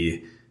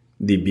the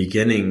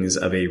beginnings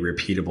of a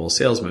repeatable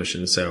sales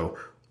motion. So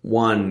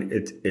one,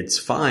 it's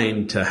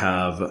fine to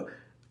have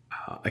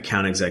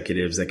account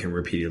executives that can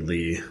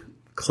repeatedly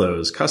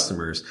close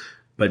customers,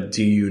 but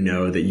do you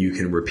know that you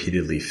can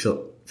repeatedly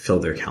fill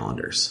their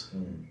calendars,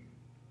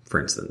 for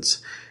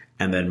instance?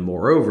 And then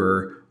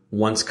moreover,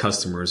 once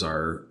customers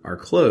are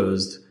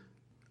closed,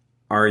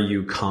 are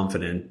you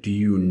confident? Do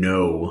you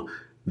know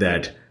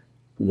that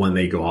when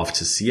they go off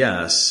to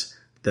CS,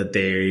 that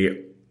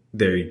they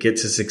get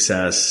to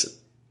success,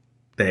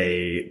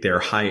 they're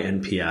high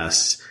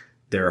NPS,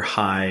 they're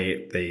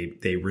high,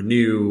 they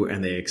renew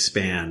and they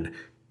expand,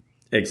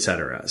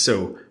 etc.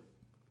 So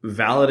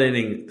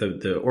validating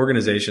the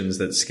organizations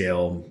that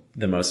scale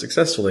the most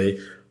successfully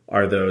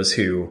are those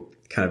who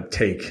kind of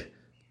take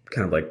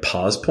kind of like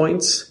pause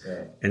points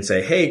and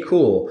say, hey,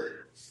 cool.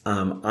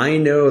 I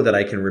know that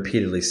I can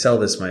repeatedly sell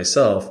this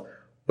myself.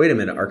 Wait a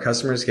minute, are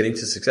customers getting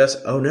to success?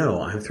 Oh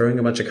no, I'm throwing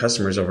a bunch of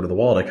customers over to the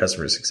wall to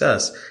customer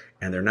success,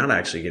 and they're not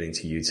actually getting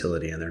to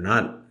utility, and they're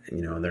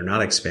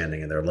not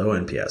expanding, and they're low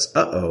NPS.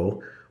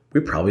 Uh-oh,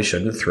 we probably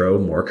shouldn't throw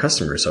more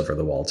customers over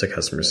the wall to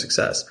customer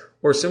success.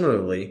 Or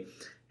similarly,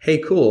 hey,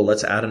 cool,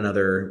 let's add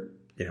another,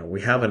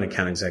 we have an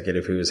account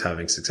executive who is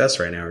having success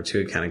right now, or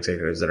 2 account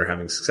executives that are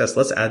having success.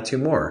 Let's add 2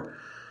 more.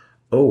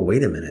 Oh,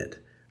 wait a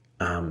minute.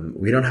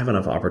 We don't have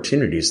enough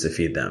opportunities to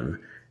feed them.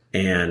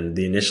 And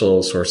the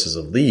initial sources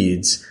of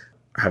leads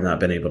have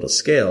not been able to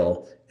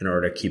scale in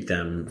order to keep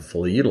them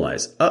fully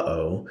utilized.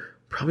 Uh-oh,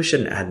 probably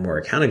shouldn't add more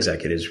account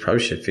executives. We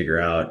probably should figure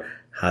out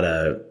how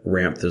to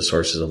ramp those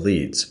sources of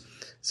leads.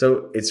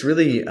 So it's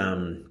really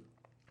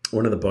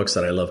one of the books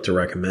that I love to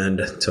recommend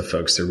to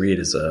folks to read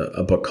is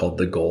a book called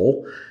The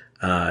Goal.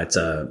 It's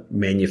a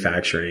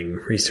manufacturing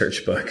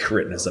research book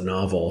written as a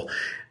novel.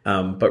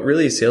 But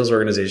really sales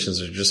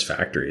organizations are just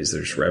factories.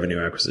 There's revenue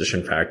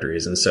acquisition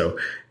factories. And so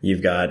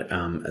you've got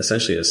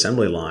essentially an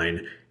assembly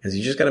line, and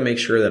you just got to make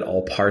sure that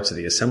all parts of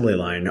the assembly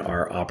line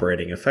are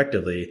operating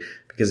effectively,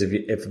 because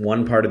if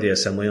one part of the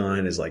assembly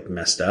line is like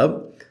messed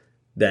up,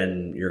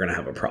 then you're going to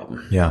have a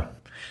problem. Yeah.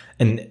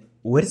 And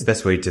what is the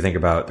best way to think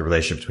about the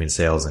relationship between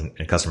sales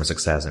and customer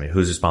success? I mean,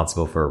 who's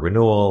responsible for a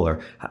renewal,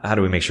 or how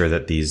do we make sure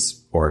that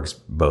these orgs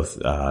both,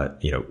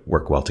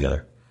 work well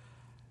together?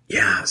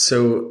 Yeah.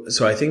 So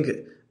I think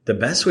the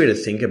best way to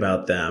think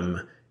about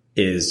them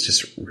is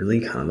just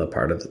really kind of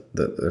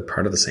the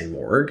part of the same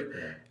org.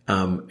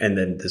 And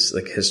then this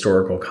like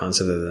historical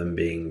concept of them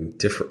being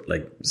different,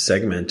 like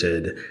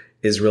segmented,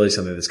 is really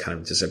something that's kind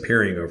of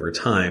disappearing over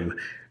time.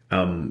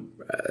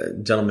 A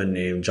gentleman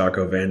named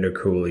Jocko van der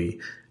Kooly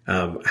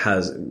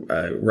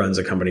runs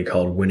a company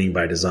called Winning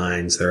by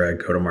Designs. They're a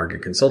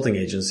go-to-market consulting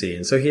agency.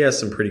 And so he has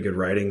some pretty good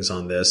writings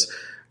on this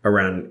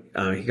around,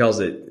 he calls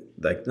it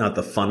like not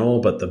the funnel,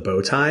 but the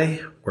bow tie,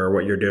 where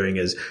what you're doing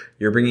is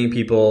you're bringing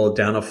people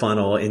down a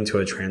funnel into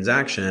a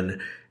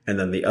transaction. And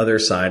then the other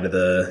side of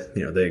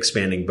the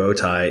expanding bow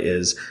tie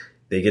is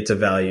they get to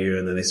value,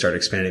 and then they start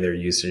expanding their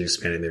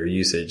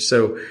usage.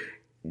 So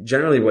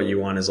generally what you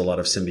want is a lot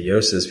of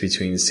symbiosis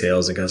between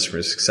sales and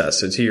customer success.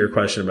 So to your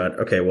question about,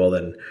 okay, well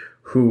then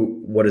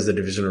what is the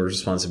division of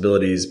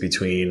responsibilities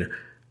between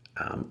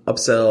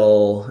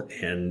upsell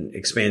and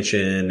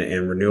expansion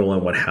and renewal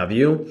and what have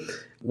you?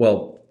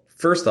 Well,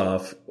 first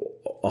off,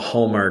 a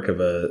hallmark of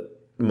a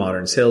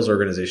modern sales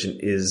organization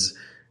is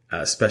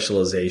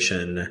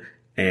specialization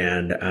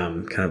and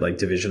kind of like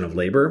division of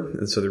labor.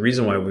 And so the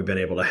reason why we've been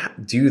able to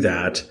do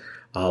that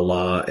a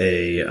la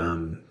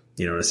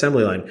an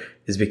assembly line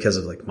is because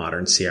of like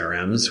modern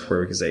CRMs,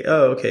 where we can say,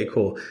 oh, okay,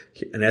 cool.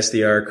 An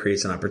SDR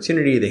creates an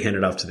opportunity. They hand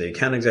it off to the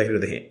account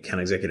executive. The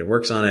account executive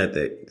works on it.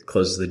 They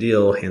closes the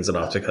deal, hands it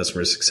off to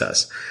customer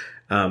success.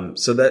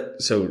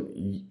 So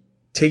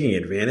taking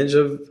advantage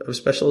of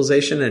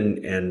specialization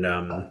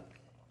and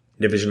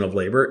division of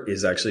labor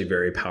is actually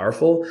very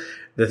powerful.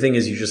 The thing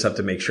is, you just have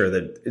to make sure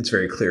that it's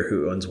very clear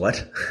who owns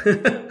what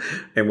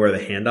and where the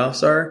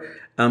handoffs are.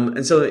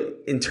 And so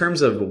in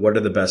terms of what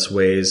are the best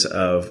ways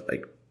of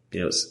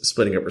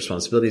splitting up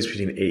responsibilities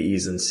between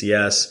AEs and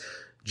CS,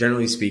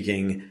 generally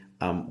speaking,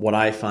 what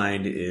I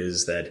find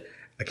is that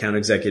account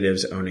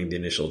executives owning the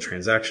initial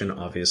transaction,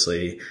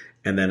 obviously,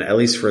 and then at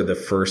least for the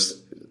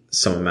first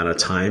some amount of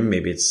time,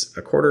 maybe it's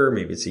a quarter,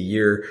 maybe it's a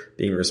year,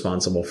 being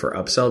responsible for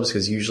upsells,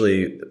 because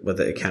usually what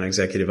the account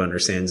executive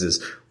understands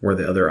is where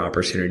the other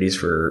opportunities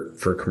for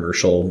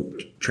commercial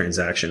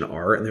transaction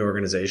are in the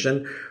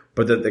organization,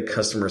 but that the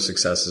customer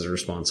success is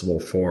responsible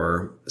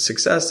for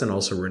success and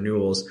also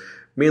renewals,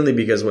 mainly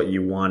because what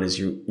you want is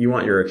you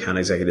want your account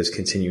executives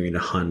continuing to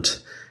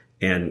hunt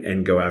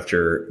and go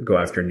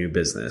after new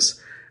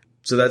business.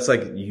 So that's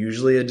like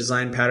usually a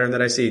design pattern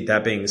that I see.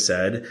 That being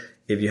said,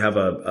 if you have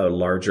a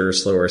larger,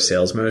 slower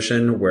sales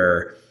motion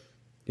where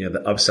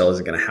the upsell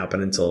isn't going to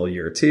happen until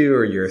year 2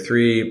 or year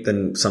 3,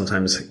 then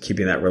sometimes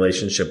keeping that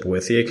relationship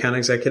with the account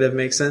executive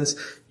makes sense.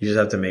 You just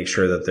have to make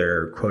sure that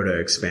their quota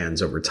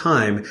expands over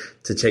time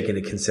to take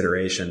into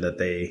consideration that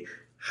they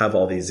have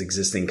all these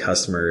existing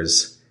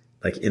customers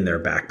like in their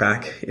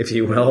backpack, if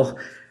you will.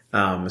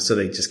 So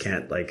they just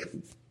can't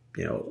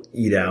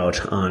eat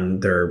out on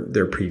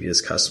their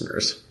previous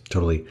customers.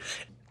 Totally.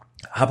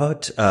 How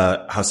about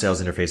how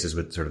sales interfaces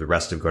with sort of the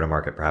rest of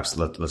go-to-market? Perhaps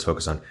let's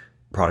focus on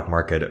product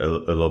market a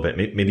little bit.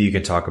 Maybe you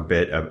can talk a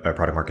bit about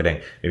product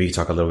marketing. Maybe you can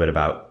talk a little bit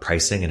about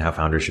pricing and how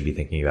founders should be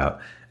thinking about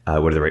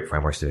what are the right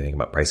frameworks to think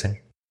about pricing?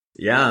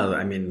 Yeah,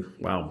 I mean,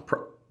 wow,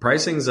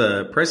 pricing's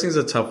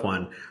a tough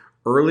one.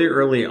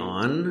 Early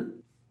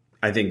on,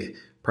 I think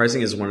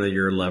pricing is one of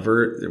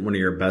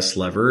your best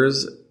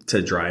levers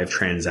to drive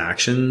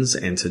transactions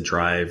and to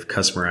drive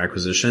customer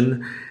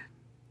acquisition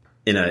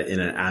in an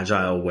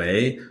agile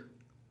way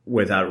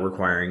without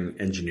requiring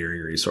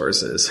engineering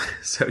resources.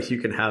 So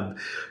you can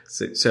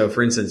so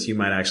for instance, you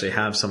might actually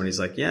have somebody who's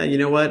like, yeah, you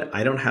know what?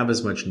 I don't have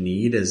as much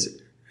need as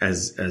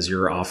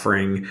your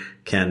offering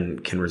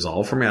can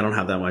resolve for me. I don't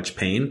have that much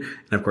pain.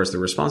 And of course, the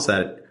response to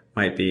that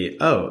might be,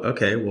 oh,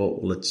 okay, well,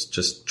 let's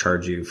just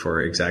charge you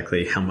for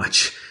exactly how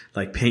much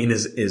like pain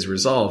is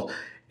resolved.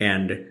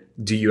 And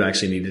do you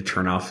actually need to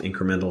turn off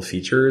incremental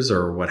features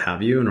or what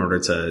have you in order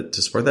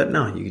to support that?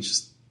 No, you can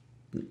just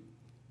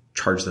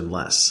charge them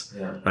less,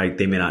 right?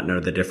 They may not know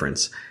the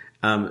difference.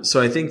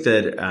 So I think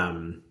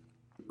that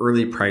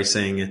early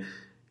pricing,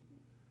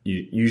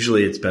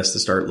 usually it's best to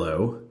start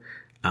low,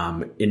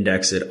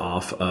 index it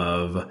off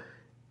of,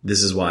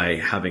 this is why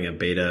having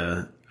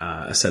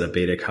a set of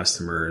beta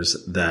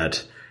customers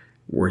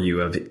where you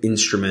have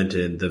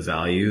instrumented the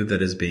value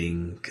that is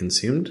being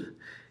consumed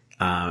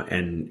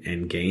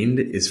and gained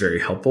is very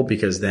helpful,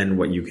 because then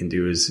what you can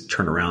do is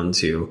turn around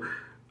to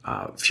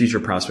future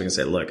prospects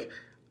and say, look,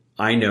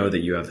 I know that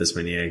you have this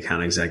many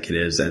account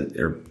executives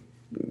or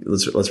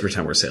let's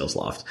pretend we're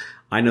SalesLoft.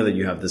 I know that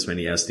you have this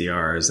many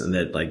SDRs and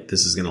that like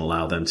this is going to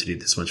allow them to do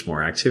this much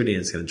more activity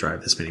and it's going to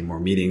drive this many more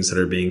meetings that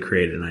are being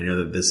created. And I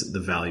know that the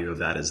value of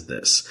that is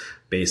this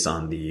based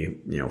on the,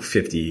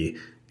 50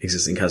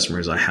 existing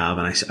customers I have,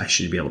 and I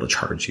should be able to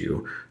charge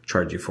you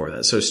for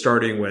that. So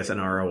starting with an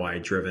ROI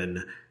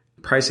driven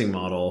pricing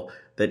model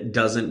that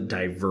doesn't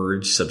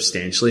diverge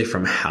substantially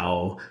from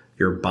how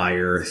your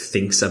buyer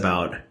thinks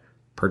about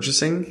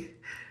purchasing.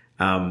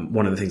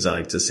 One of the things I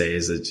like to say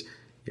is that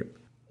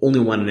only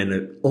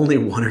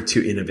one or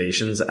two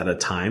innovations at a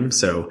time.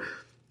 So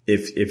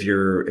if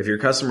your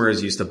customer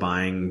is used to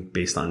buying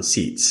based on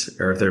seats,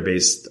 or if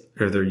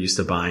they're used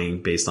to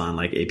buying based on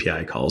like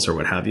API calls or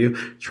what have you,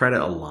 try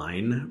to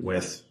align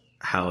with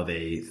how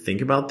they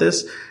think about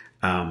this.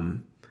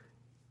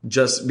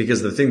 Just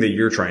because the thing that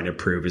you're trying to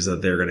prove is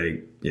that they're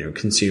going to,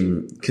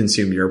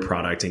 consume your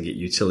product and get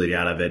utility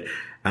out of it,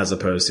 as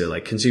opposed to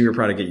like consume your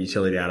product, get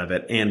utility out of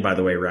it, and by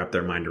the way, wrap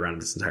their mind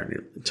around this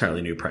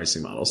entirely new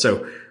pricing model.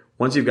 So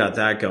once you've got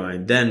that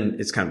going, then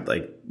it's kind of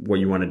like what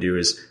you want to do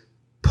is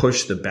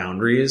push the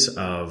boundaries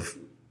of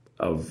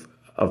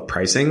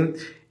pricing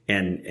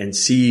and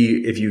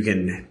see if you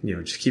can,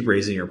 just keep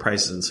raising your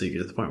prices until you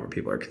get to the point where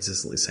people are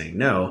consistently saying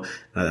no.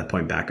 And at that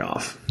point, back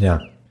off. Yeah.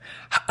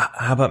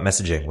 How about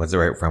messaging? What's the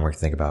right framework to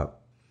think about?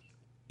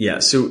 Yeah.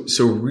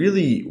 So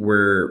really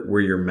where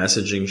your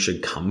messaging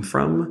should come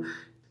from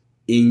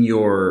in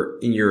your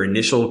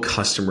initial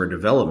customer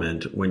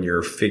development, when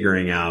you're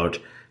figuring out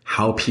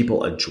how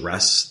people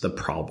address the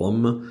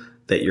problem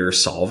that you're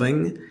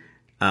solving,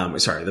 how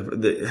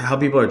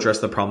people address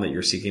the problem that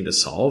you're seeking to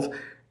solve,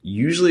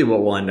 usually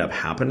what will end up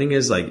happening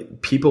is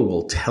like people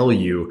will tell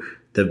you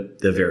the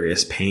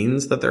various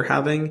pains that they're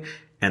having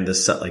and the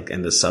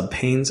sub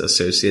pains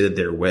associated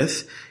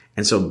therewith.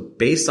 And so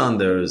based on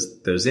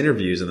those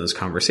interviews and those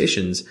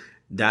conversations,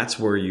 that's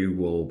where you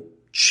will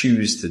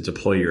choose to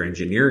deploy your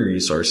engineering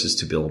resources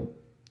to build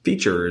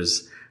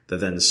features that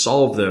then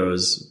solve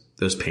those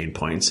pain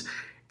points.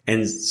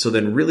 And so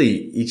then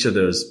really each of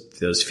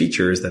those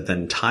features that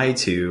then tie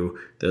to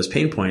those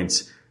pain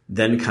points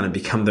then kind of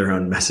become their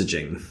own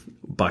messaging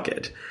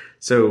bucket.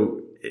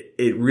 So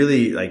it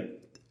really, like,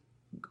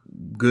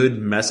 good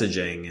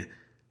messaging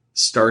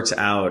starts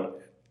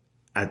out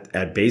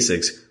at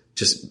basics,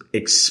 just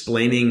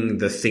explaining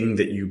the thing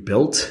that you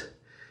built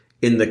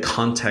in the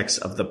context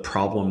of the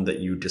problem that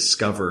you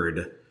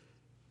discovered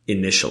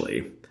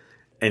initially.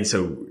 And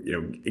so,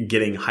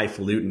 getting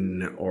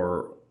highfalutin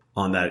or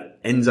on that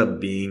ends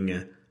up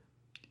being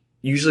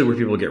usually where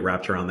people get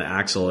wrapped around the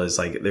axle is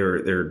like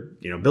they're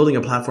building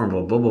a platform,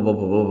 blah, blah, blah, blah,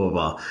 blah,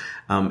 blah,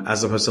 blah.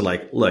 As opposed to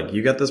like, look,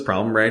 you got this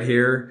problem right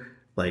here.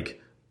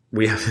 Like,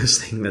 we have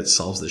this thing that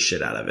solves the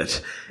shit out of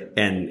it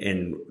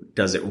and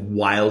does it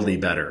wildly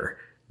better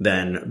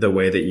than the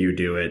way that you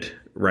do it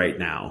right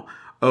now.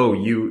 Oh,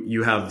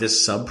 you have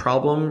this sub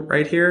problem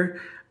right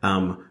here.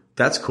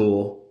 That's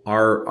cool.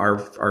 Our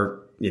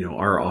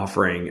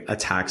offering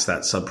attacks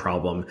that sub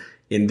problem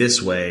in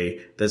this way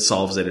that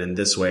solves it in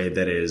this way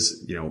that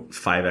is,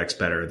 5x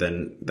better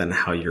than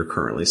how you're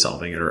currently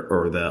solving it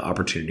or the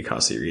opportunity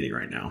cost that you're eating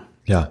right now.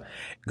 Yeah.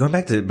 Going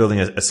back to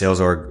building a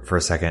sales org for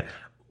a second,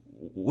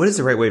 what is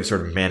the right way of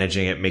sort of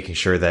managing it, making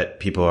sure that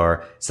people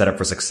are set up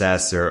for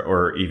success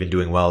or even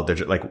doing well? They're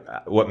like,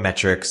 what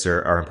metrics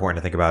are important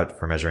to think about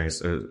for measuring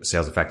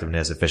sales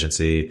effectiveness,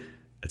 efficiency,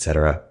 et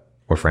cetera,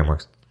 or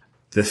frameworks?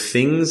 The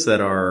things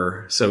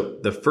so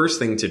the first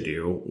thing to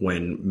do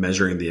when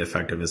measuring the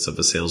effectiveness of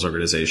a sales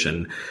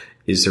organization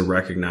is to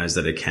recognize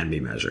that it can be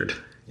measured.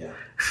 Yeah.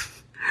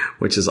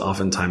 Which is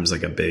oftentimes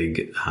like a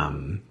big,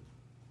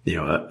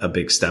 a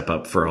big step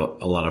up for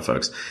a lot of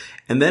folks.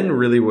 And then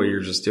really what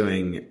you're just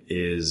doing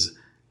is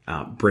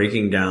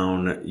breaking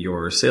down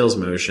your sales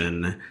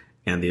motion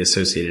and the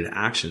associated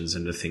actions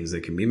into things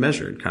that can be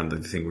measured. Kind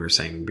of the thing we were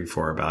saying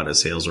before about a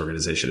sales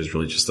organization is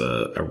really just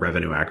a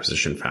revenue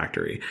acquisition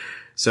factory.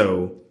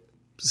 So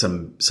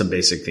some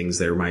basic things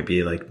there might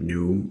be like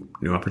new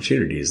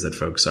opportunities that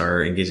folks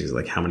are engaging,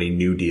 like how many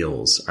new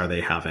deals are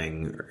they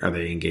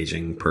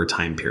engaging per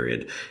time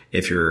period?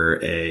 If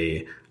you're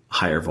a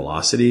higher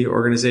velocity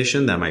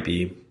organization, that might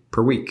be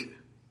per week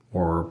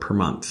or per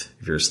month.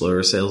 If you're a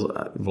slower sales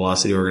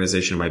velocity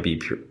organization, it might be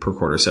per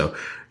quarter. So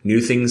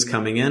new things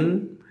coming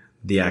in,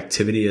 the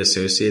activity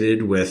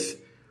associated with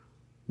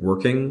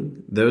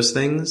working those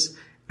things,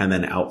 and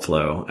then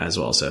outflow as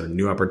well. So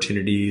new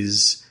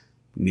opportunities,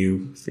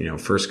 new,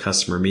 first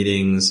customer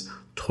meetings,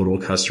 total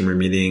customer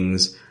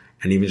meetings,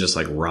 and even just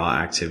like raw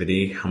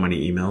activity. How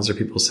many emails are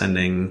people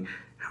sending?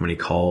 How many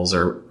calls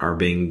are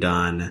being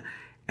done?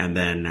 And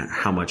then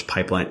how much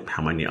pipeline,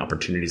 how many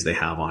opportunities they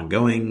have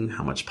ongoing,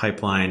 how much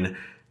pipeline,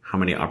 how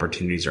many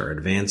opportunities are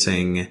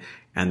advancing,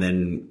 and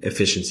then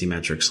efficiency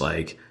metrics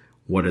like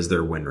what is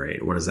their win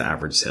rate? What is the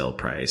average sale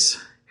price?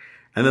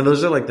 And then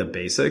those are like the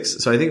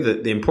basics. So I think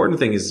that the important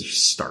thing is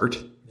just start,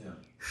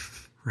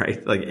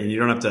 right? Like, and you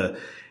don't have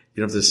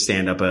to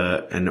stand up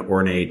an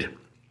ornate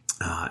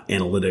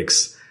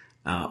analytics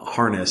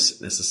harness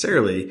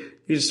necessarily.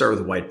 You just start with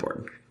a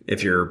whiteboard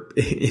if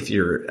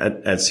you're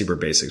at super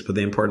basics. But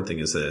the important thing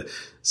is to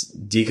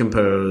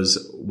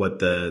decompose what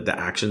the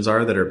actions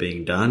are that are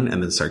being done,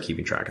 and then start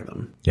keeping track of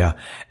them. Yeah.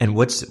 And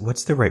what's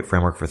the right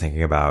framework for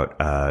thinking about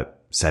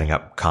setting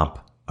up comp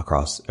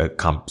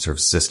sort of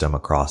system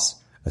across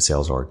a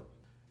sales org?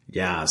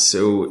 Yeah.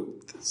 So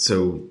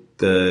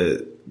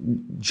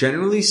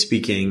generally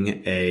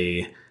speaking,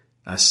 a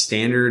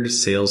standard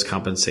sales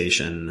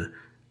compensation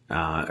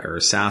or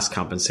SaaS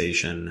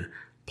compensation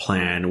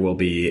plan will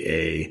be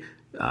a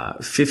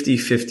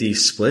 50-50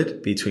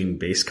 split between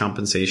base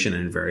compensation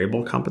and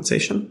variable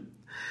compensation.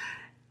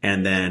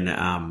 And then,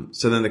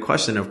 so then the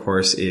question, of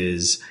course,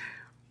 is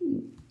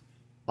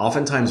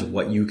oftentimes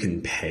what you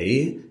can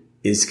pay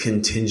is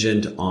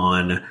contingent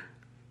on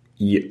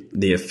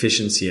the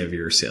efficiency of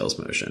your sales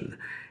motion.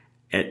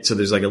 And so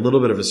there's like a little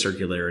bit of a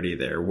circularity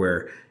there,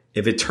 where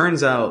if it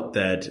turns out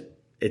that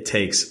it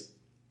takes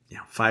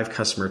 5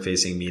 customer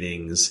facing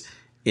meetings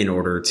in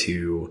order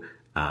to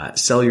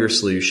sell your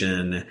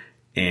solution,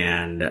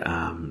 and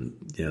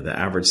the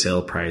average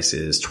sale price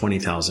is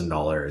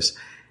 $20,000,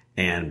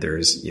 and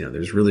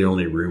there's really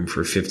only room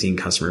for 15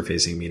 customer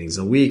facing meetings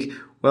a week,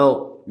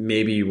 well,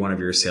 maybe one of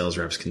your sales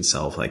reps can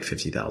sell for like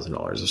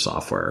 $50,000 of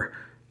software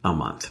a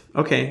month.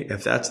 Okay,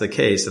 if that's the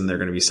case, then they're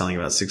going to be selling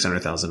about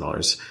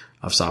 $600,000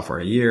 of software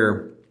a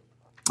year,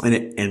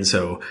 and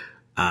so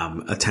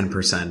a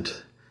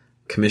 10%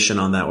 commission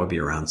on that would be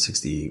around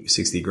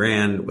 60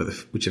 grand,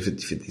 which if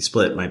it's 50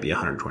 split might be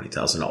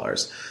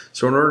 $120,000.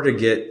 So in order to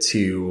get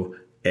to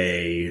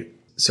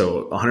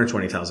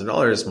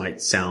 $120,000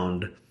 might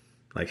sound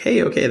like,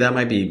 hey, okay,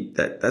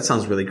 that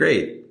sounds really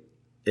great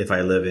if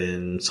I live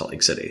in Salt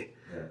Lake City.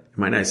 Yeah. It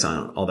might not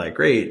sound all that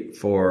great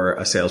for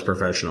a sales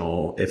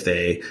professional if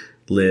they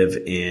live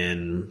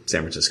in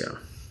San Francisco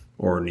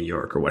or New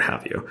York or what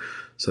have you.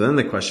 So then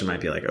the question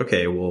might be like,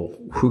 okay, well,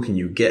 who can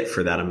you get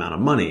for that amount of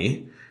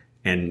money?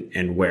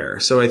 And where?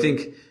 So I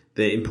think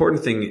the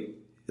important thing,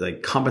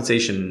 like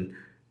compensation,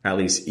 at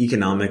least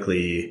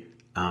economically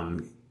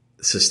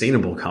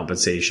sustainable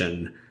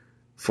compensation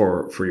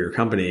for your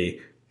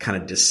company, kind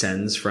of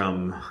descends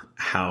from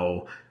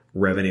how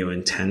revenue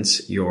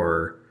intense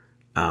your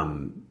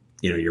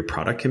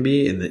product can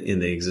be in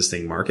the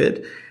existing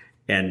market.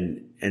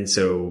 And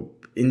so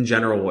in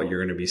general, what you're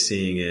going to be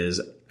seeing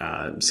is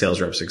sales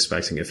reps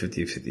expecting a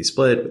 50-50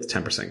 split with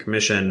 10%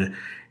 commission.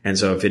 And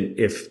so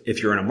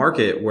if you're in a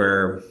market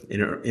where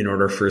in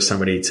order for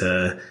somebody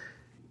to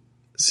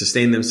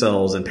sustain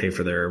themselves and pay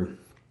for their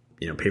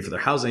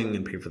housing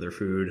and pay for their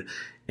food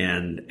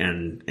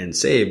and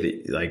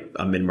save, like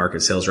a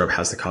mid-market sales rep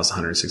has to cost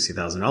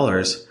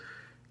 $160,000,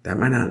 that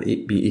might not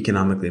be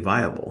economically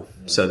viable.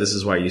 So this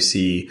is why you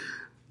see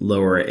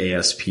lower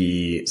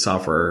ASP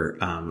software,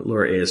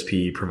 lower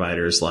ASP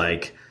providers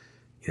like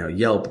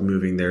Yelp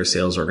moving their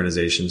sales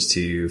organizations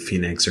to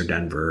Phoenix or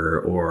Denver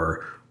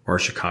or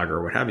Chicago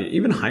or what have you.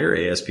 Even higher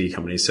ASP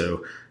companies.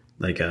 So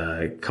like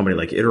a company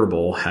like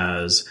Iterable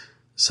has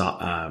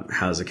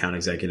account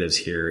executives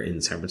here in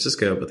San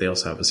Francisco, but they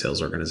also have a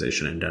sales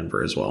organization in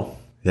Denver as well.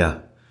 Yeah.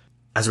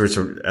 As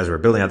we're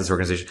building out this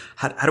organization,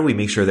 how do we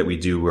make sure that we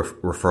do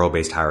referral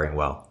based hiring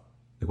well?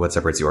 Like what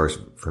separates the orgs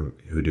from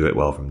who do it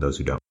well from those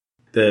who don't?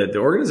 The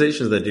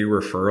organizations that do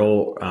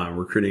referral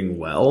recruiting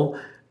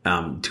well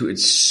do it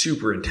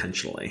super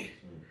intentionally,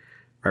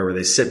 right? Where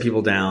they sit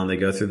people down, they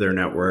go through their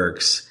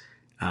networks,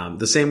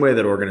 the same way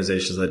that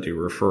organizations that do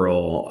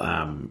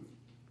referral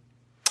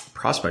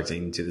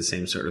prospecting do the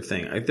same sort of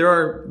thing. Like there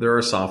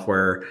are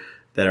software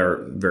that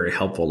are very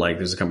helpful. Like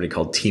there's a company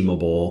called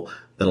Teamable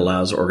that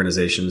allows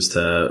organizations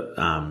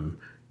to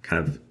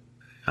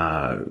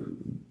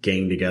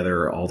gang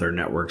together all their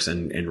networks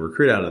and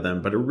recruit out of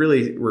them. But it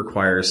really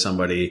requires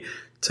somebody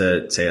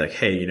to say like,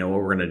 hey, you know what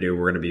we're going to do?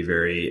 We're going to be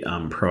very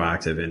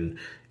proactive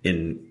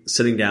in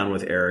sitting down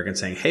with Eric and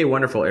saying, hey,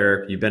 wonderful,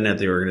 Eric, you've been at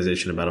the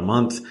organization about a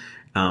month.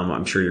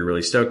 I'm sure you're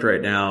really stoked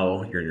right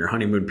now. You're in your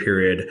honeymoon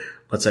period.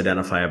 Let's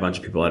identify a bunch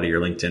of people out of your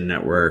LinkedIn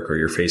network or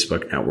your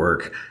Facebook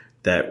network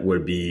that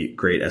would be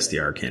great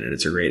SDR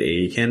candidates or great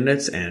AE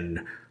candidates.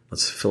 And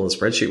let's fill a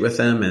spreadsheet with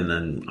them. And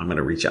then I'm going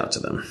to reach out to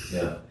them.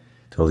 Yeah,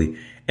 totally.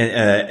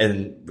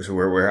 And so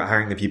we're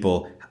hiring the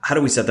people. How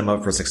do we set them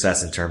up for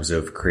success in terms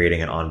of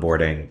creating an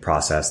onboarding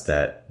process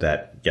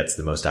that gets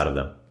the most out of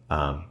them?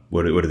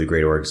 What do the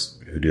great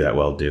orgs who do that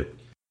well do?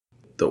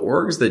 the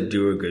orgs that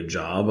do a good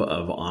job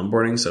of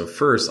onboarding, so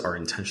first are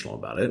intentional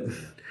about it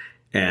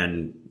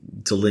and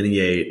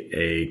delineate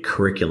a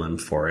curriculum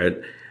for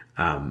it.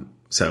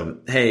 So,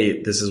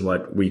 hey, this is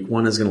what week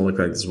 1 is going to look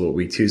like. This is what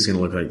week 2 is going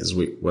to look like. This is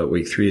what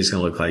week 3 is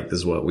going to look like. This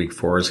is what week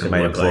 4 is going to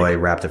look like. Might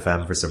employ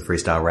Rap2Fem for some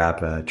freestyle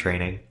rap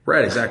training.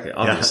 Right, exactly.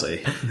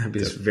 Obviously. That'd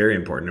be very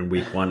important in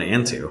week 1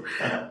 and 2.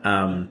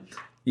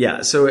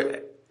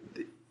 So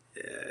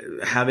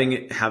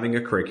having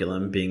a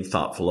curriculum, being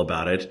thoughtful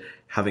about it,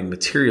 having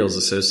materials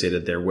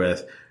associated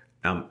therewith,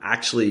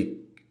 actually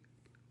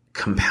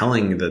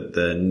compelling that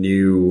the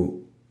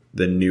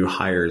new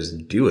hires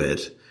do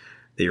it,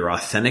 that you're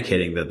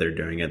authenticating that they're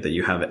doing it, that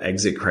you have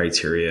exit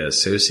criteria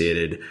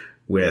associated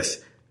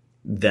with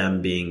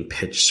them being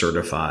pitch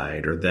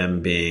certified or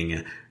them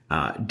being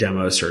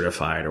demo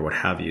certified or what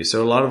have you.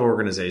 So a lot of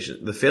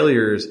organizations, the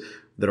failures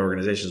that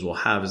organizations will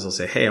have is they'll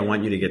say, hey, I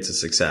want you to get to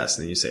success.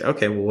 And then you say,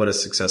 okay, well, what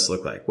does success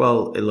look like?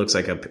 Well, it looks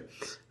like a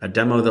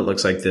demo that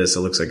looks like this. It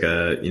looks like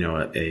a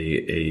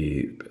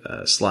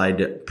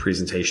slide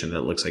presentation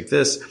that looks like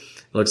this. It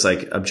looks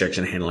like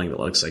objection handling that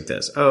looks like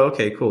this. Oh,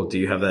 okay, cool. Do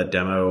you have that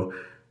demo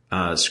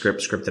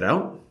scripted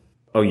out?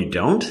 Oh, you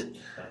don't?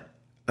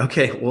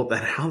 Okay, well,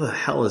 then how the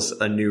hell is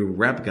a new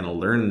rep going to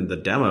learn the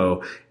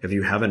demo if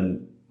you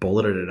haven't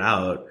bulleted it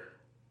out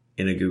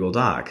in a Google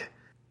Doc,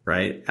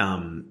 right?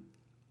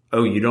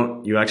 Oh,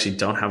 you actually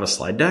don't have a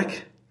slide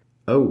deck?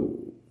 Oh,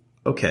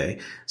 okay.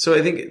 So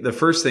I think the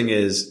first thing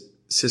is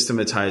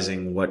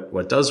systematizing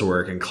what does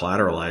work and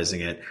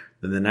collateralizing it.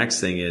 Then the next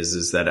thing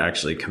is that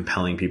actually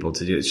compelling people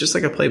to do it. It's just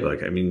like a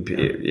playbook. I mean,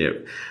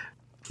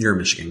 you're a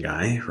Michigan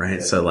guy, right?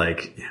 Yeah. So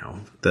like,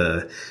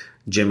 the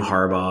Jim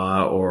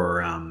Harbaugh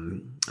or,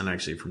 I'm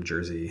actually from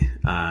Jersey,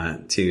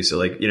 too. So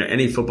like,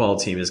 any football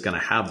team is going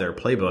to have their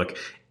playbook.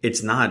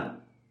 It's not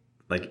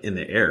like in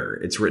the air.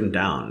 It's written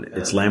down. Yeah.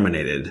 It's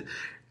laminated.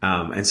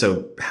 And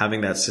so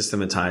having that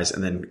systematized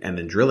and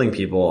then drilling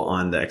people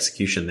on the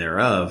execution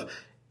thereof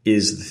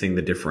is the thing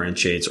that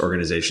differentiates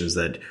organizations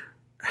that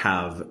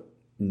have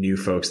new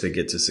folks that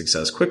get to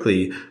success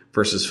quickly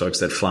versus folks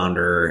that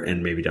flounder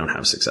and maybe don't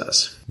have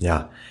success.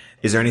 Yeah.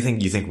 Is there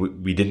anything you think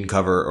we didn't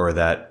cover or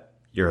that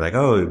you're like,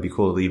 oh, it'd be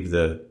cool to leave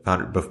the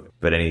founder,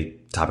 but any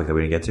topic that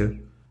we didn't get to?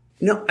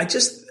 No, I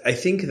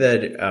think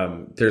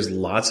that there's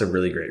lots of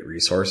really great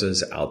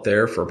resources out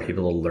there for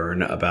people to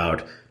learn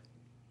about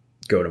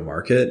go to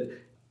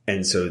market.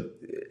 And so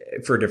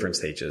for different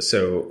stages.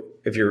 So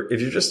if you're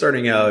just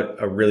starting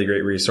out, a really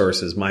great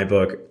resource is my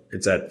book.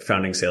 It's at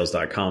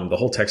foundingsales.com. The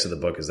whole text of the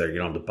book is there. You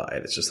don't have to buy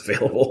it. It's just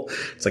available.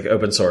 It's like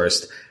open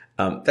sourced.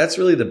 That's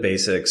really the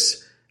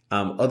basics.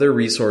 Other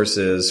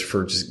resources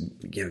for just,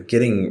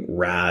 getting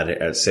rad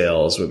at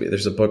sales would be,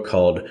 there's a book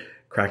called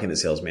Cracking the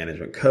Sales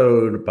Management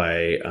Code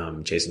by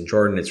Jason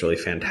Jordan. It's really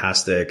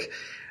fantastic.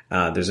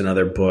 There's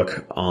another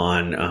book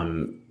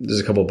there's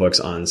a couple books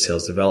on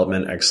sales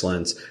development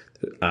excellence.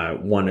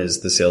 One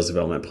is the Sales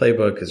Development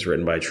Playbook. It's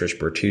written by Trish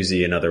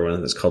Bertuzzi. Another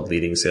one is called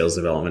Leading Sales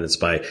Development. It's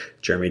by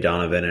Jeremy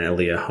Donovan and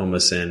Elia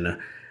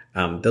Homason.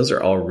 Those are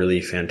all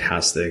really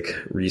fantastic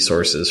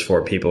resources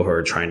for people who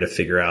are trying to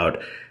figure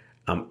out,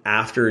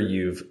 after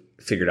you've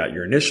figured out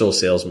your initial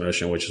sales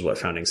motion, which is what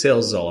Founding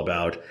Sales is all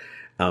about.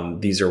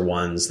 These are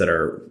ones that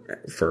are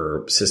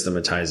for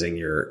systematizing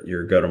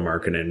your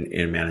go-to-market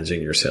and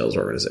managing your sales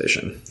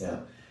organization. Yeah.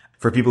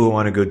 For people who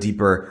want to go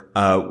deeper,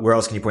 where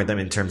else can you point them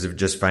in terms of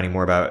just finding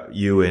more about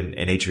you and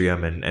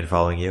Atrium and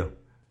following you?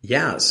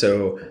 Yeah.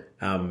 So,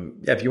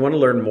 if you want to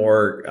learn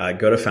more,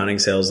 go to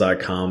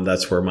foundingsales.com.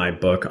 That's where my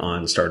book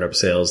on startup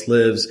sales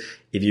lives.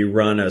 If you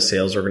run a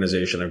sales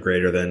organization of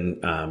greater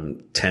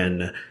than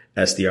 10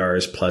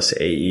 SDRs plus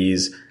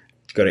AEs,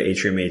 go to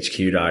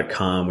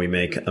atriumhq.com. We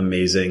make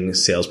amazing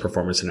sales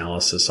performance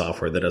analysis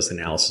software that does the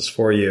analysis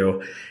for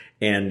you.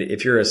 And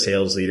if you're a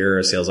sales leader,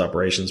 a sales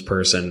operations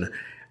person,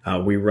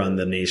 we run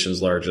the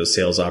nation's largest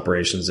sales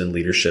operations and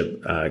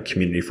leadership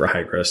community for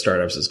high growth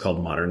startups. It's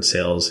called Modern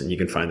Sales, and you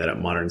can find that at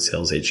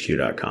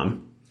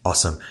modernsaleshq.com.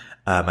 Awesome.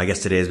 My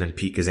guest today has been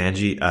Pete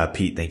Gazanji.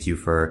 Pete, thank you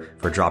for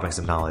dropping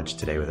some knowledge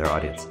today with our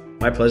audience.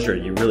 My pleasure.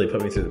 You really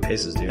put me through the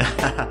paces, dude.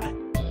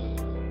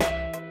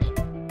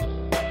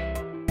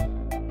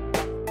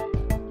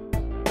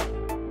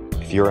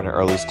 If you're an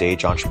early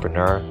stage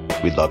entrepreneur,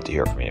 we'd love to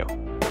hear from you.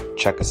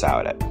 Check us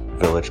out at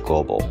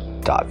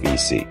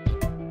villageglobal.vc.